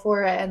really go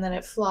for it and then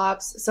it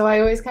flops. So I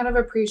always kind of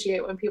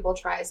appreciate when people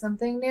try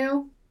something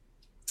new.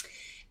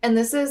 And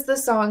this is the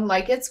song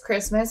Like It's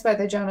Christmas by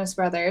the Jonas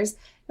Brothers.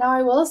 Now,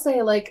 I will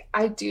say, like,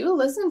 I do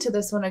listen to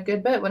this one a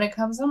good bit. When it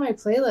comes on my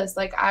playlist,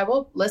 like, I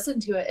will listen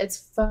to it. It's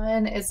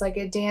fun. It's like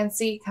a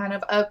dancey kind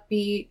of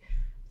upbeat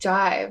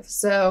jive.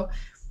 So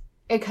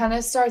it kind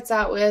of starts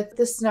out with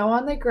the snow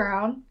on the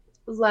ground,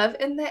 love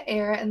in the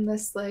air, and the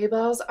sleigh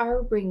bells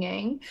are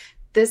ringing.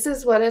 This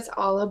is what it's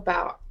all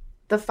about.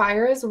 The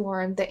fire is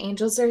warm, the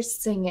angels are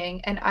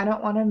singing, and I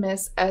don't want to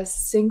miss a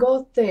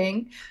single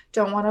thing.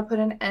 Don't want to put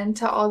an end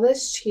to all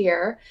this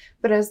cheer,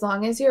 but as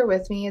long as you're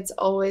with me, it's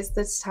always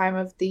this time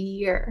of the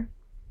year,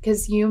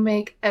 because you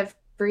make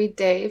every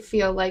day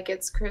feel like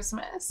it's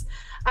Christmas.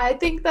 I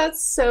think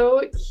that's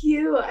so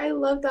cute. I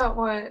love that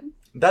one.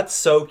 That's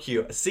so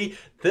cute. See,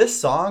 this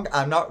song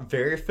I'm not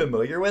very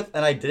familiar with,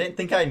 and I didn't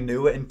think I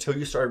knew it until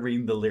you started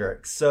reading the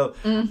lyrics. So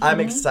I'm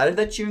excited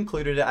that you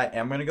included it. I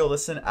am going to go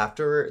listen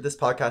after this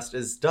podcast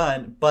is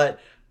done.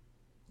 But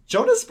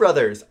Jonas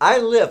Brothers, I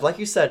live, like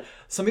you said,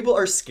 some people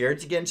are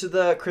scared to get into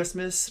the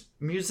Christmas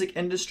music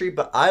industry,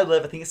 but I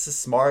think it's a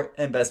smart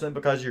investment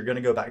because you're going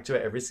to go back to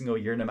it every single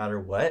year no matter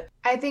what.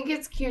 I think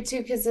it's cute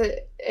too because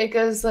it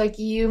goes like,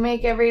 you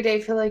make every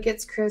day feel like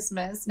it's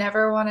Christmas.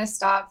 Never want to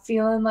stop,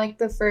 feeling like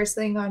the first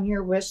thing on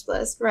your wish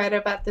list right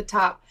up at the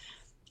top.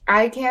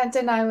 I can't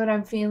deny what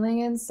I'm feeling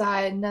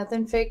inside.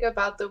 Nothing fake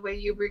about the way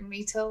you bring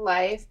me to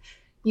life.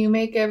 You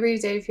make every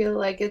day feel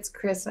like it's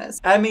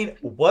Christmas. I mean,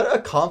 what a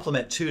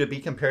compliment, too, to be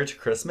compared to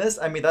Christmas.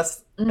 I mean,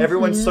 that's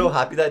everyone's so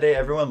happy that day.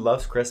 Everyone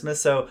loves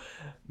Christmas. So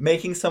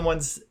making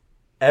someone's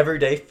every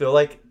day feel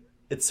like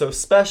it's so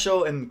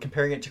special and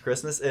comparing it to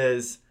Christmas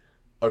is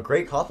a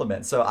great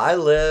compliment. So I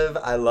love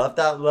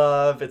that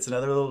love. It's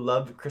another little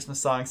love Christmas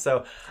song.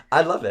 So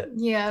I love it.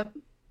 Yeah.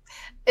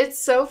 It's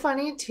so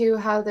funny, too,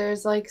 how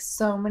there's like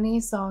so many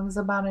songs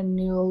about a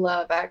new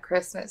love at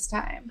Christmas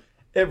time.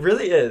 It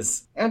really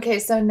is. Okay,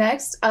 so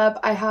next up,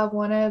 I have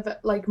one of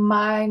like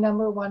my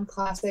number one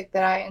classic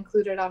that I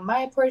included on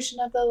my portion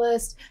of the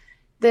list.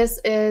 This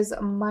is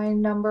my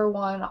number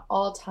one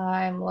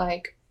all-time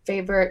like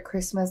favorite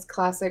Christmas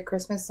classic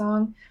Christmas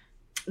song.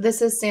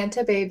 This is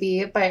Santa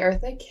Baby by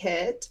Eartha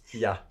Kitt.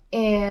 Yeah.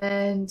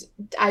 And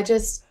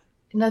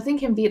nothing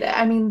can beat it.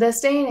 I mean,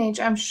 this day and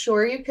age, I'm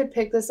sure you could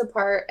pick this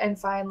apart and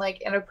find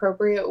like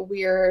inappropriate,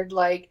 weird,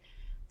 like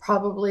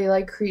probably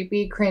like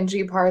creepy,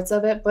 cringy parts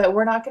of it, but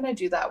we're not going to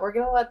do that. We're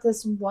going to let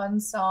this one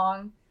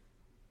song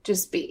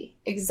just be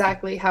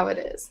exactly how it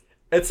is.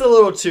 It's a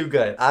little too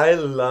good. I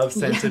love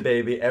Santa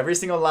Baby. Every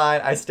single line,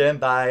 I stand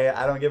by it.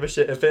 I don't give a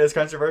shit if it is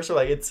controversial.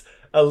 Like, it's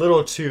a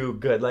little too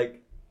good.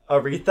 Like,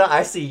 Aretha,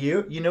 I see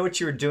you. You know what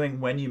you were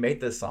doing when you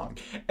made this song.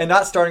 And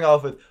not starting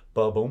off with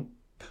ba-boom,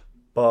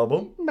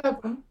 ba-boom,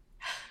 Ba-boom.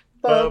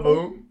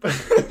 ba-boom.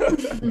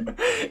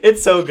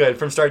 It's so good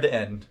from start to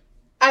end.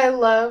 I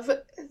love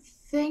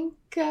think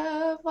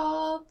of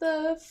all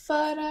the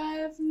fun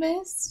I've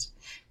missed.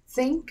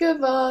 Think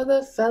of all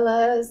the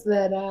fellas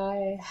that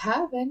I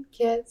haven't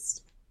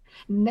kissed.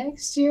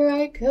 Next year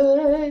I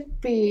could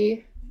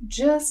be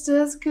just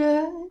as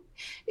good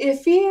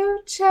if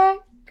you check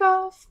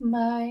off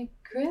my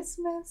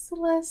Christmas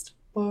list.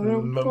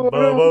 It's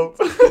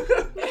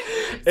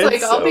like,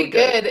 so I'll be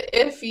good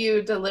if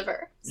you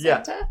deliver,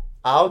 Santa. Yeah.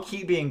 I'll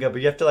keep being good,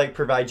 but you have to like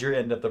provide your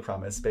end of the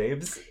promise,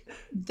 babes.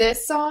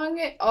 This song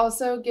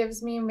also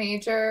gives me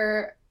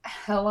major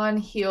Hell on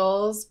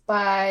Heels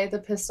by the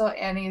Pistol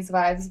Annies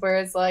vibes, where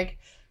it's like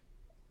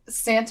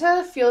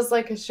Santa feels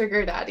like a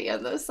sugar daddy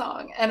in this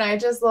song, and I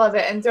just love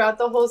it. And throughout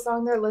the whole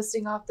song, they're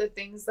listing off the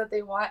things that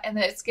they want, and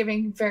it's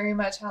giving very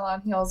much Hell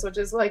on Heels, which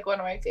is like one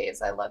of my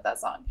faves. I love that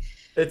song.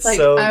 It's like,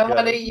 so I good.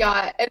 want a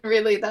yacht, and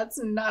really, that's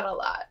not a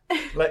lot.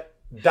 Like,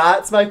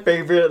 that's my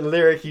favorite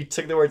lyric. You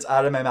took the words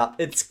out of my mouth.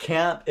 It's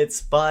camp. It's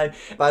fun.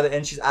 By the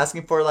end, she's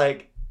asking for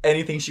like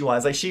anything she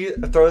wants. Like, she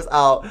throws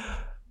out,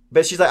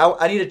 but she's like,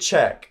 I need a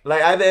check.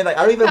 Like, I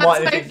don't even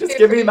want anything. Just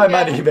give me my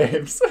money,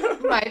 babes.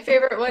 My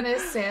favorite one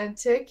is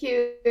Santa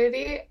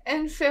Cutie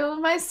and fill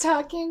my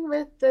stocking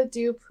with the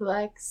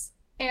duplex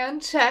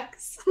and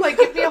checks. Like,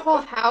 give me a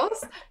whole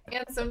house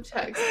and some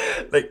checks.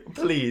 Like,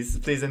 please,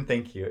 and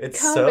thank you. It's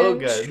Come so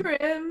and good.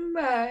 Trim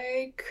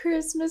my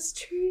Christmas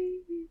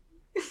tree.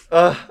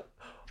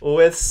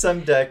 With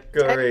some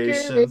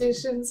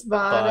decorations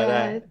Bought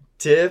at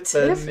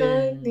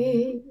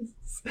Tiffany's.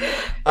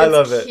 I It's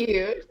love it.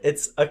 cute.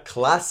 It's a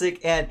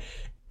classic, and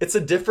it's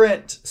a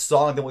different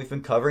song than we've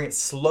been covering. It's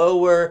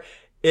slower,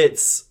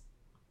 it's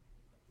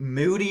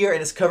moodier,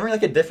 and it's covering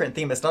like a different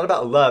theme. It's not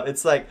about love.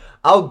 It's like,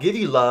 I'll give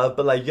you love,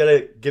 but like you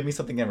gotta give me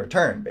something in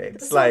return, babe.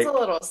 It's This one's a like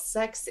little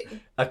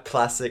sexy. a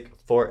classic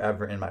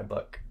forever in my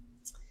book.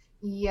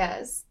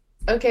 Yes.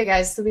 Okay,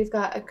 guys, so we've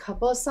got a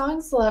couple of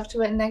songs left,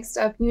 but next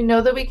up, you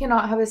know that we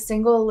cannot have a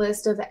single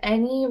list of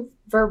any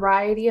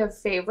variety of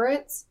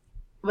favorites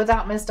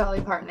without Miss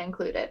Dolly Parton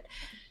included.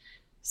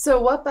 So,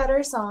 what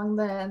better song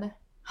than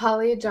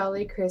Holly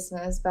Jolly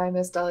Christmas by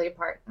Miss Dolly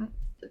Parton?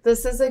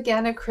 This is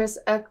again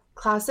a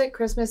classic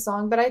Christmas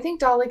song, but I think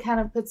Dolly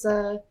kind of puts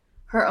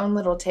her own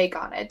little take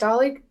on it.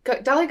 Dolly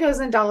goes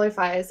and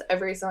dollifies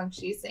every song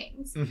she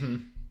sings. Mm-hmm.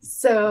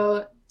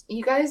 So,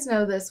 you guys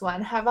know this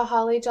one. Have a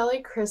holly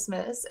jolly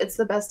Christmas. It's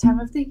the best time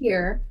of the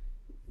year.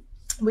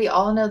 We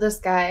all know this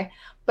guy.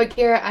 But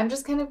Garrett, I'm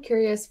just kind of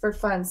curious for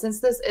fun.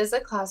 Since this is a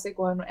classic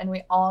one and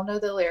we all know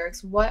the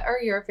lyrics, what are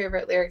your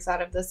favorite lyrics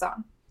out of the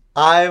song?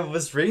 I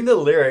was reading the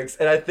lyrics,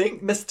 and I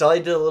think Miss Dolly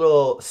did a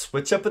little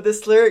switch up with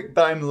this lyric,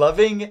 but I'm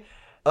loving,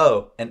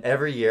 oh, and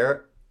every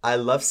year I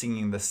love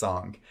singing this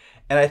song.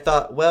 And I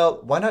thought, well,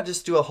 why not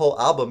just do a whole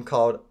album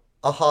called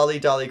A Holly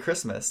Dolly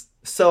Christmas?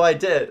 So I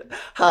did.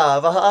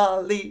 Have a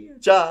holly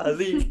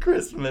jolly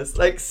Christmas.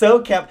 Like, so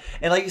camp.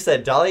 And like you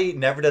said, Dolly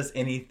never does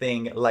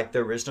anything like the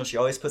original. She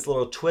always puts a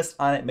little twist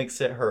on it,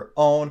 makes it her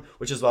own,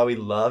 which is why we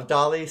love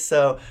Dolly.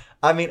 So,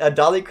 I mean, a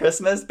Dolly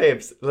Christmas,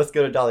 babes, let's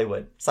go to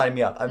Dollywood. Sign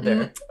me up. I'm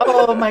there.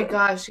 Oh my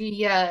gosh,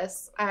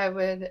 yes. I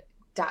would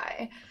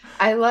die.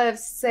 I love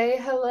say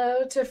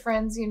hello to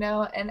friends you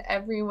know and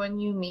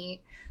everyone you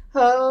meet.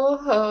 Ho,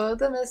 ho,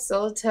 the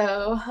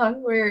mistletoe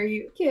hung where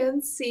you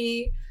can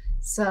see.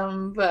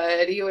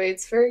 Somebody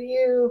waits for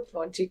you.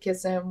 Won't you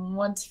kiss him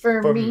once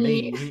for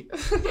me?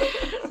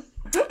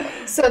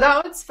 So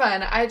that was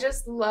fun. I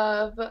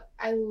love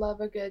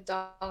a good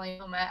Dolly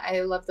moment.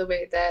 I love the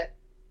way that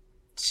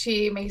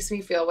she makes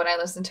me feel when I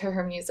listen to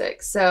her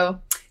music.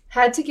 So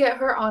had to get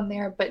her on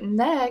there. But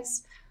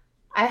next,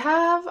 I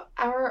have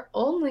our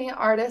only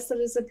artist that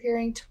is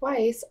appearing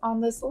twice on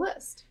this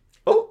list.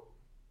 Oh,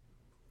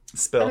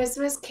 spill. And it's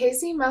Miss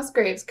Casey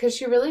Musgraves, because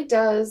she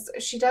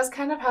does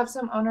kind of have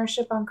some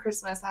ownership on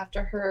Christmas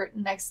after her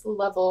next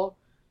level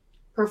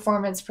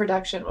performance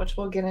production, which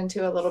we'll get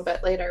into a little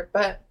bit later.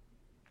 But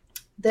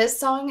this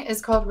song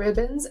is called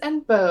Ribbons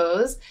and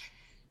Bows,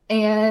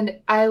 and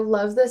I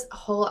love this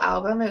whole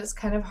album. It was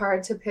kind of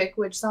hard to pick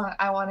which song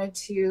I wanted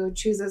to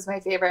choose as my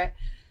favorite.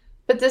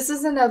 But this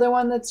is another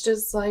one that's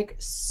just like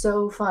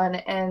so fun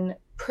and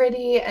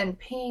pretty and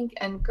pink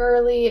and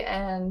girly,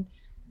 and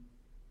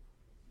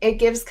it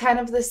gives kind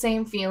of the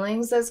same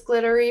feelings as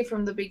Glittery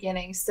from the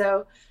beginning.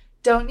 So,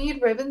 don't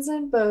need ribbons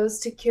and bows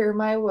to cure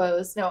my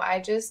woes. No, I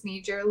just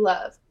need your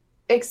love.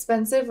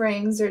 Expensive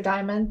rings or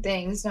diamond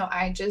things. No,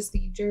 I just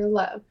need your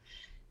love.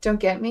 Don't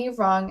get me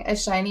wrong. A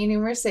shiny new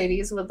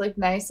Mercedes would look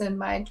nice in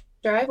my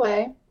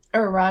driveway.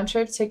 Or a round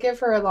trip ticket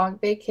for a long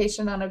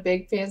vacation on a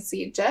big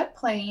fancy jet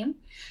plane.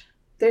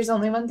 There's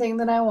only one thing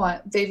that I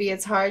want. Baby,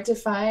 it's hard to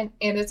find,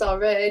 and it's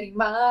already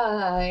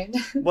mine.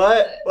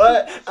 What?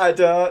 I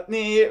don't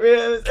need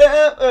rooms.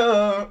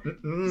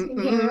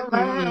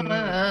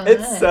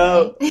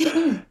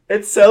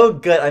 It's so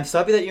good. I'm so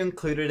happy that you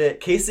included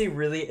it. Casey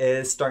really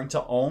is starting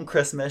to own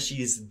Christmas.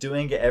 She's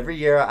doing it every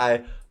year.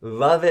 I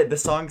love it.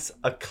 This song's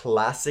a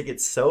classic.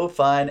 It's so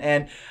fun.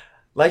 And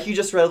like you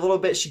just read a little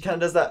bit, she kind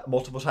of does that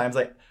multiple times.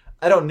 Like,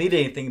 I don't need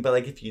anything, but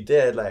like if you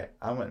did, like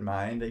I wouldn't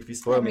mind if you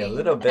spoil me a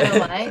little bit.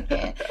 I like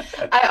it.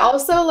 I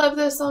also love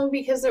this song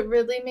because it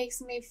really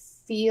makes me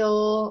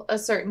feel a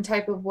certain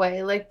type of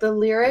way. Like the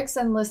lyrics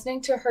and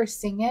listening to her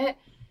sing it,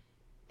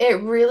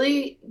 it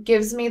really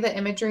gives me the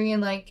imagery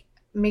and like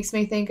makes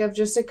me think of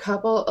just a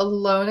couple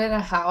alone in a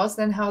house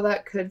and how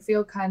that could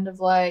feel kind of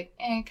like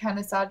kind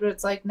of sad, but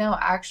it's like, no,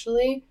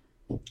 actually,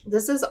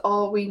 this is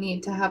all we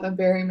need to have a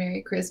very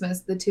Merry Christmas,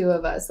 the two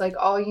of us. Like,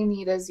 all you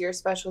need is your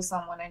special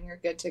someone and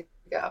you're good to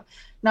go.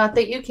 Not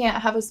that you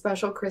can't have a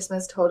special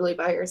Christmas totally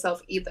by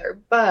yourself either,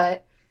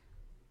 but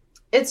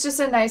it's just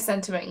a nice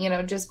sentiment, you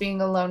know, just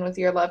being alone with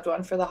your loved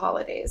one for the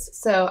holidays.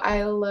 So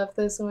I love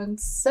this one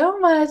so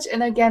much.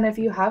 And again, if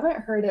you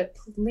haven't heard it,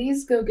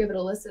 please go give it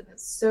a listen.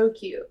 It's so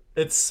cute.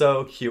 It's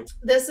so cute.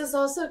 This is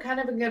also kind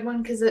of a good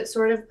one because it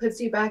sort of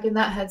puts you back in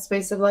that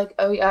headspace of like,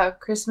 oh yeah,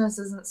 Christmas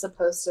isn't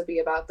supposed to be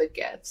about the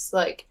gifts.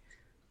 Like,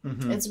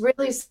 it's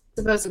really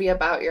supposed to be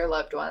about your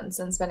loved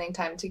ones and spending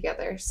time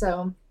together.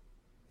 So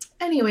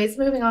anyways,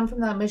 moving on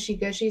from that mushy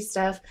gushy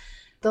stuff,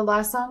 the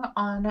last song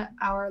on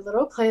our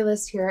little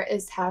playlist here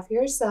is Have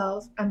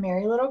Yourself a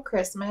Merry Little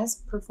Christmas,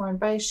 performed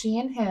by She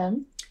and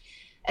Him.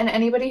 And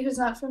anybody who's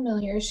not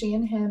familiar, She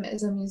and Him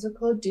is a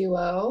musical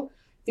duo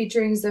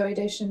featuring Zooey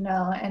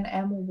Deschanel and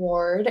Em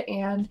Ward.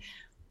 And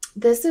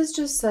this is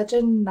just such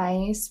a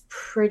nice,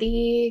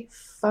 pretty,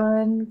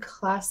 fun,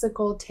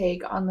 classical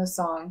take on the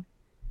song.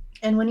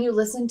 And when you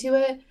listen to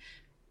it,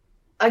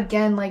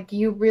 again, like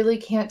you really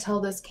can't tell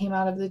this came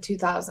out of the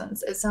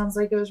 2000s. It sounds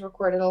like it was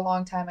recorded a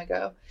long time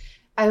ago.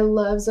 I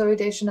love Zooey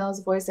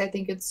Deschanel's voice. I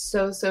think it's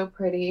so, so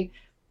pretty.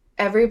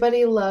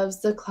 Everybody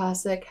loves the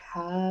classic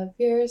 "Have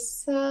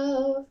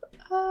yourself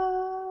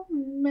a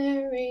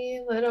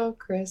merry little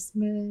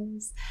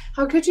Christmas."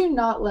 How could you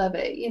not love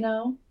it, you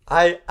know?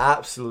 I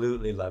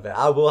absolutely love it.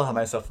 I will have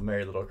myself a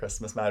merry little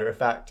Christmas, matter of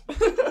fact.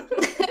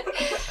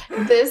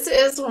 This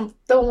is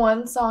the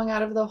one song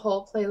out of the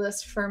whole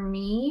playlist for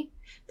me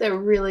that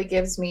really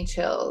gives me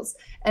chills.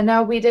 And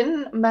now we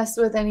didn't mess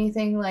with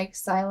anything like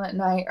Silent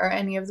Night or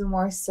any of the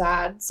more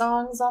sad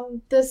songs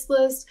on this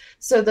list.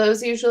 So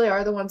those usually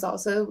are the ones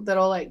also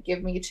that'll like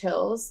give me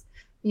chills,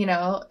 you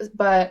know.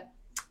 But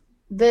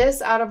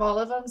this, out of all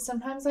of them,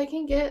 sometimes I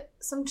can get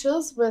some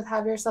chills with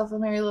Have Yourself a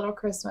Merry Little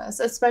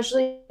Christmas,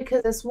 especially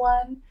because this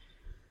one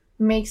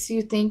makes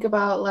you think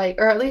about, like,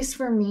 or at least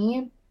for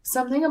me,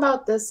 something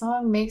about this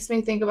song makes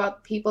me think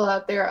about people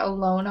out there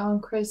alone on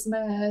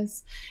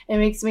Christmas. It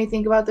makes me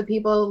think about the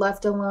people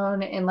left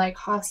alone in like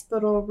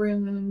hospital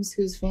rooms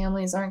whose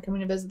families aren't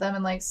coming to visit them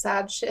and like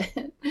sad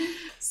shit.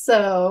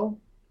 So,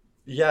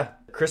 Yeah,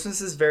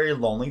 Christmas is very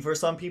lonely for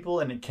some people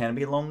and it can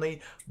be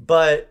lonely,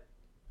 but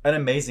an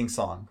amazing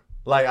song.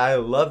 Like, I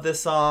love this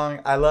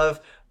song. I love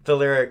the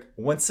lyric,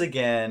 once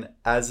again,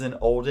 as in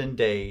olden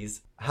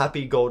days,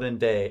 happy golden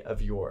day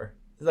of yore.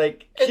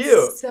 Like, cute.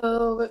 it's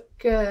so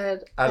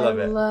good. I I love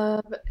it.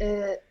 love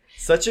it.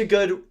 Such a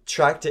good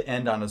track to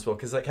end on as well,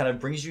 because that kind of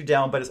brings you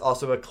down, but it's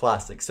also a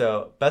classic.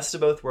 So, best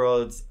of both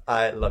worlds.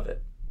 I love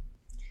it.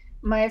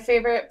 My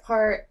favorite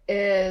part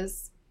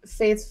is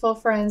faithful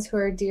friends who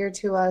are dear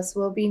to us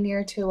will be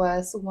near to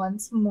us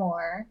once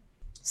more.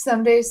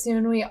 Someday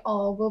soon we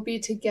all will be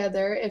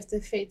together if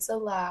the fates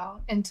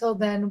allow. Until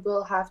then,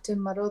 we'll have to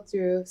muddle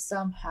through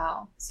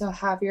somehow. So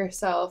have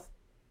yourself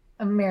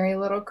a merry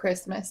little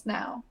Christmas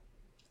now.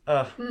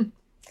 Uh,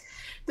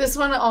 This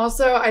one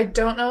also, I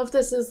don't know if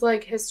this is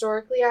like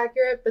historically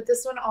accurate, but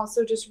this one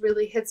also just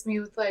really hits me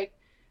with like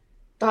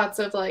thoughts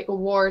of like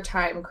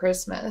wartime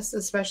Christmas,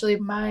 especially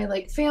my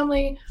like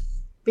family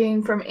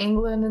being from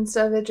England and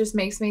stuff. It just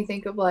makes me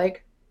think of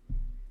like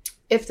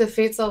if the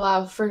fates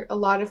allow, for a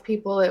lot of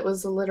people it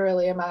was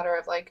literally a matter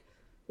of like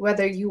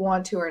whether you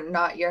want to or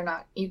not,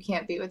 you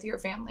can't be with your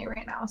family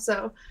right now.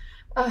 So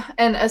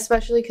and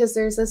especially because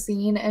there's a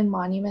scene in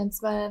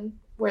Monuments Men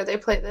where they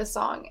play this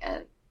song,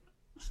 and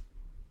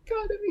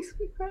God, it makes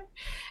me cry.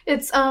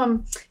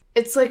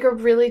 It's like a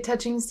really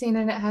touching scene,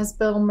 and it has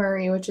Bill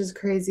Murray, which is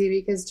crazy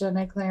because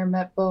Jenna Claire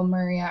met Bill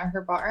Murray at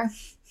her bar.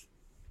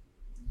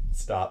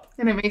 Stop.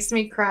 And it makes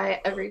me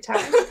cry every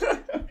time.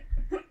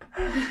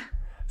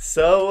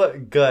 So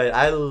good.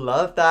 I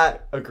love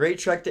that. A great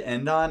track to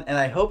end on. And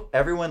I hope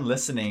everyone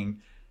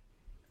listening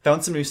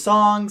found some new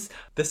songs.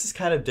 This is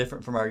kind of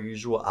different from our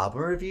usual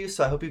album review,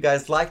 so I hope you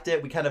guys liked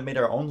it. We kind of made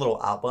our own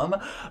little album.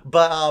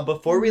 But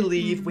before we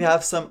leave, we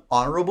have some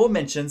honorable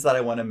mentions that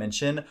I want to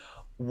mention.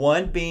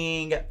 One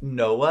being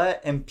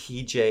Noah and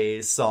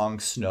PJ's song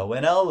Snow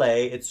in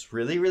LA. It's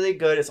really, really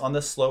good. It's on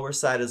the slower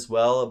side as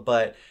well,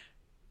 but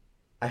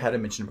I had to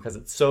mention it because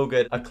it's so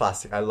good. A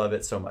classic. I love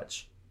it so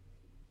much.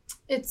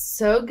 It's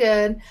so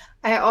good.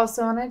 I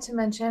also wanted to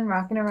mention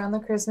Rockin' Around the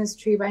Christmas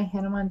Tree by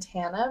Hannah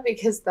Montana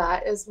because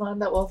that is one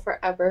that will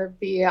forever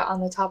be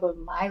on the top of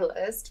my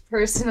list,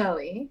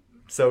 personally.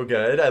 So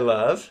good. I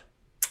love.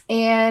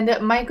 And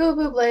Michael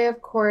Bublé,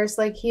 of course,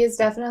 like he is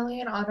definitely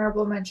an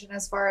honorable mention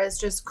as far as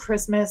just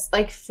Christmas,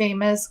 like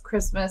famous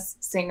Christmas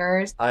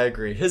singers. I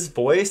agree. His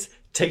voice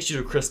takes you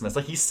to Christmas.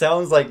 Like, he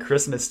sounds like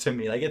Christmas to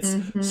me. Like, it's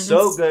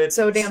so good.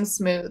 So damn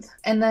smooth.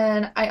 And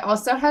then I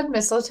also had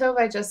Mistletoe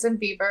by Justin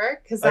Bieber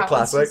because that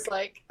was just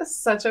like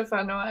such a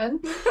fun one.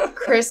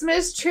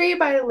 Christmas Tree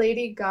by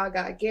Lady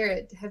Gaga.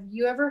 Garrett, have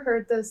you ever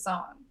heard this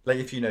song? Like,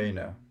 if you know, you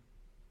know.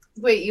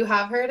 Wait, you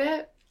have heard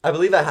it? I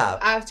believe I have.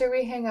 After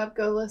we hang up,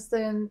 go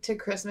listen to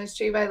Christmas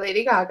Tree by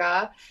Lady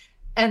Gaga.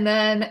 And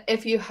then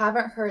if you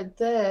haven't heard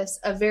this,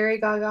 A Very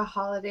Gaga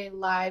Holiday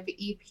Live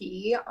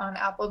EP on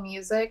Apple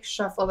Music,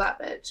 shuffle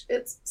that bitch.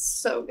 It's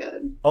so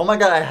good. Oh my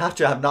God, I have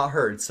to. I have not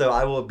heard. So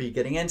I will be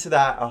getting into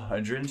that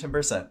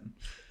 110%.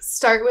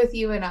 Start with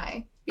You and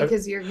I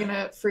because you're going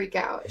to freak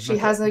out. She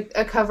has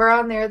a cover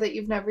on there that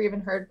you've never even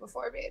heard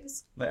before,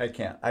 babes. I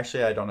can't.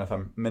 Actually, I don't know if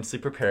I'm mentally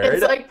prepared.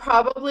 It's like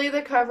probably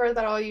the cover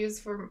that I'll use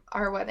for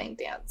our wedding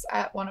dance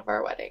at one of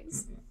our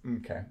weddings.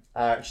 Okay.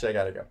 Actually, I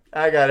gotta go.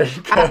 I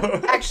gotta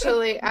go.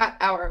 Actually, at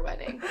our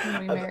wedding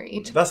when we marry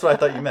each other. That's what I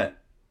thought you meant.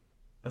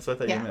 That's what I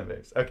thought you meant,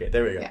 babes. Okay,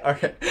 there we go. Yeah.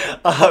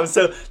 Okay.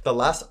 So the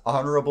last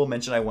honorable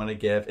mention I want to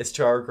give is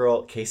to our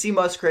girl, Casey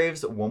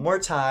Musgraves, one more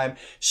time.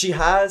 She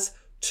has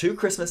 2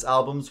 Christmas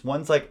albums.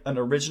 One's like an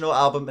original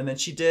album, and then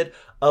she did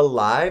a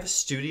live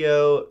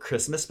studio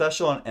Christmas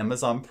special on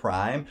Amazon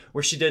Prime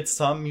where she did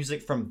some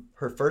music from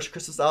her first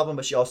Christmas album,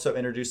 but she also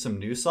introduced some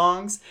new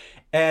songs.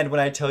 And when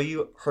I tell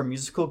you her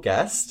musical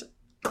guests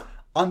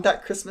on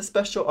that Christmas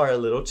special are a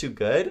little too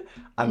good,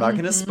 I'm not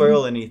going to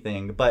spoil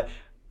anything, but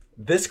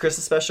this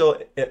Christmas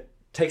special, it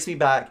takes me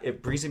back.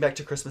 It brings me back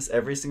to Christmas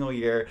every single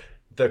year.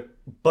 The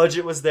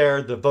budget was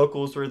there. The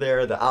vocals were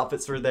there. The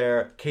outfits were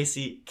there.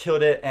 Casey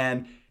killed it.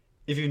 And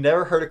if you've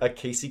never heard a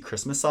Casey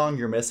Christmas song,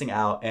 you're missing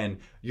out, and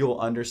you'll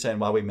understand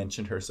why we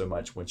mentioned her so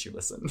much once you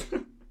listen.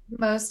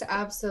 Most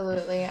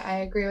absolutely. I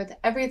agree with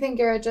everything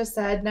Garrett just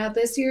said. Now,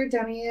 this year,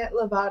 Demi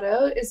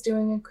Lovato is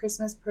doing a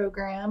Christmas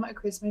program, a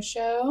Christmas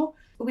show.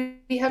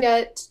 We have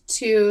yet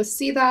to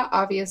see that,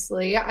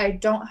 obviously. I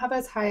don't have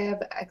as high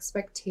of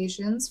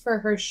expectations for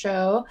her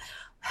show.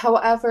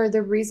 However,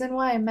 the reason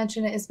why I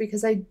mention it is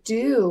because I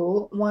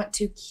do want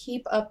to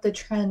keep up the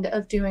trend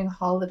of doing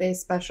holiday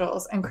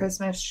specials and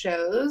Christmas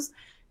shows,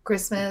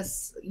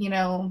 Christmas,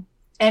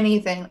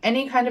 anything,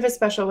 any kind of a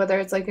special, whether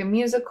it's like a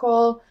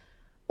musical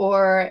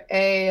or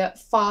a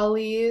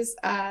Follies,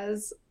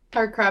 as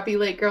our crappy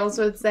late girls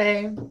would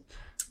say,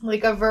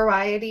 like a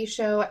variety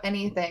show,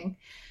 anything.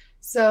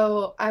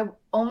 So I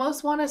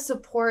almost want to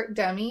support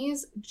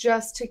Demi's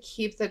just to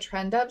keep the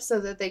trend up so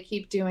that they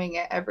keep doing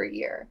it every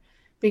year.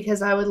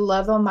 Because I would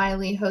love a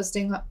Miley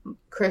hosting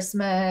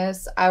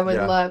Christmas. I would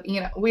love,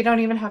 we don't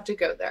even have to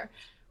go there.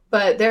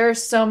 But there are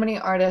so many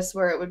artists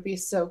where it would be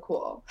so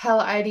cool. Hell,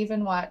 I'd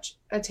even watch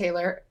a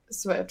Taylor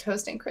Swift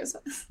hosting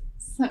Christmas.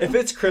 So. If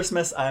it's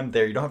Christmas, I'm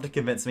there. You don't have to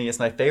convince me. It's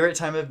my favorite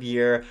time of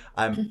year.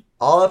 I'm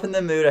all up in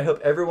the mood. I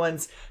hope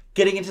everyone's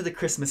getting into the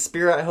Christmas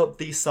spirit. I hope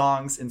these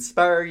songs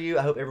inspire you.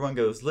 I hope everyone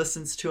goes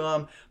listens to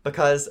them,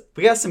 because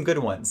we got some good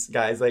ones,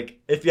 guys.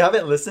 Like, if you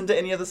haven't listened to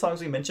any of the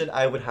songs we mentioned,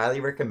 I would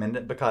highly recommend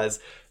it because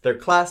they're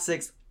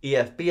classics.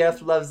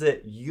 EFBF loves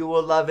it. You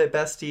will love it,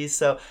 besties.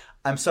 So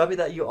I'm so happy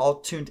that you all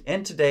tuned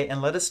in today,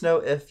 and let us know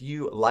if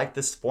you like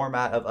this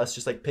format of us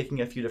just like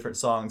picking a few different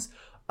songs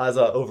as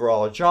an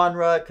overall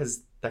genre,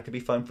 because that could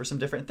be fun for some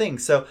different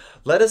things. So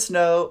let us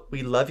know.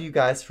 We love you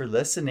guys for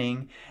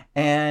listening.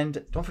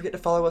 And don't forget to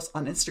follow us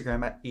on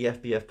Instagram at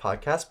EFBF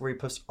Podcast, where we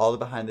post all the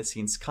behind the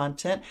scenes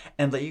content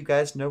and let you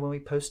guys know when we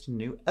post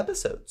new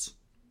episodes.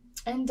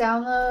 And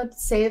download,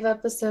 save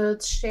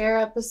episodes, share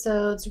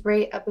episodes,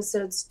 rate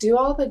episodes, do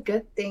all the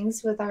good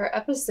things with our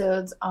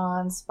episodes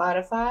on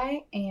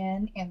Spotify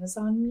and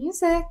Amazon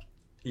Music.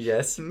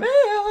 Yes, ma'am.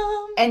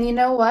 And you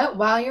know what?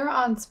 While you're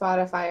on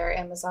Spotify or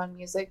Amazon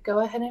Music, go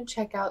ahead and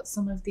check out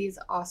some of these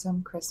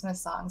awesome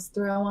Christmas songs.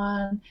 Throw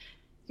on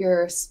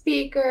your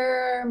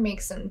speaker,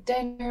 make some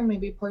dinner,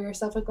 maybe pour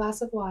yourself a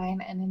glass of wine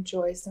and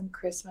enjoy some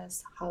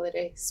Christmas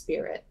holiday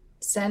spirit.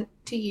 Sent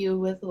to you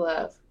with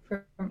love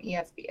from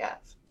EFBF.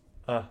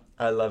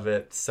 I love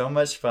it. So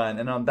much fun.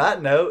 And on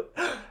that note,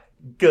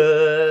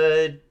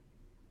 good.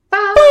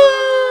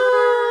 Bye.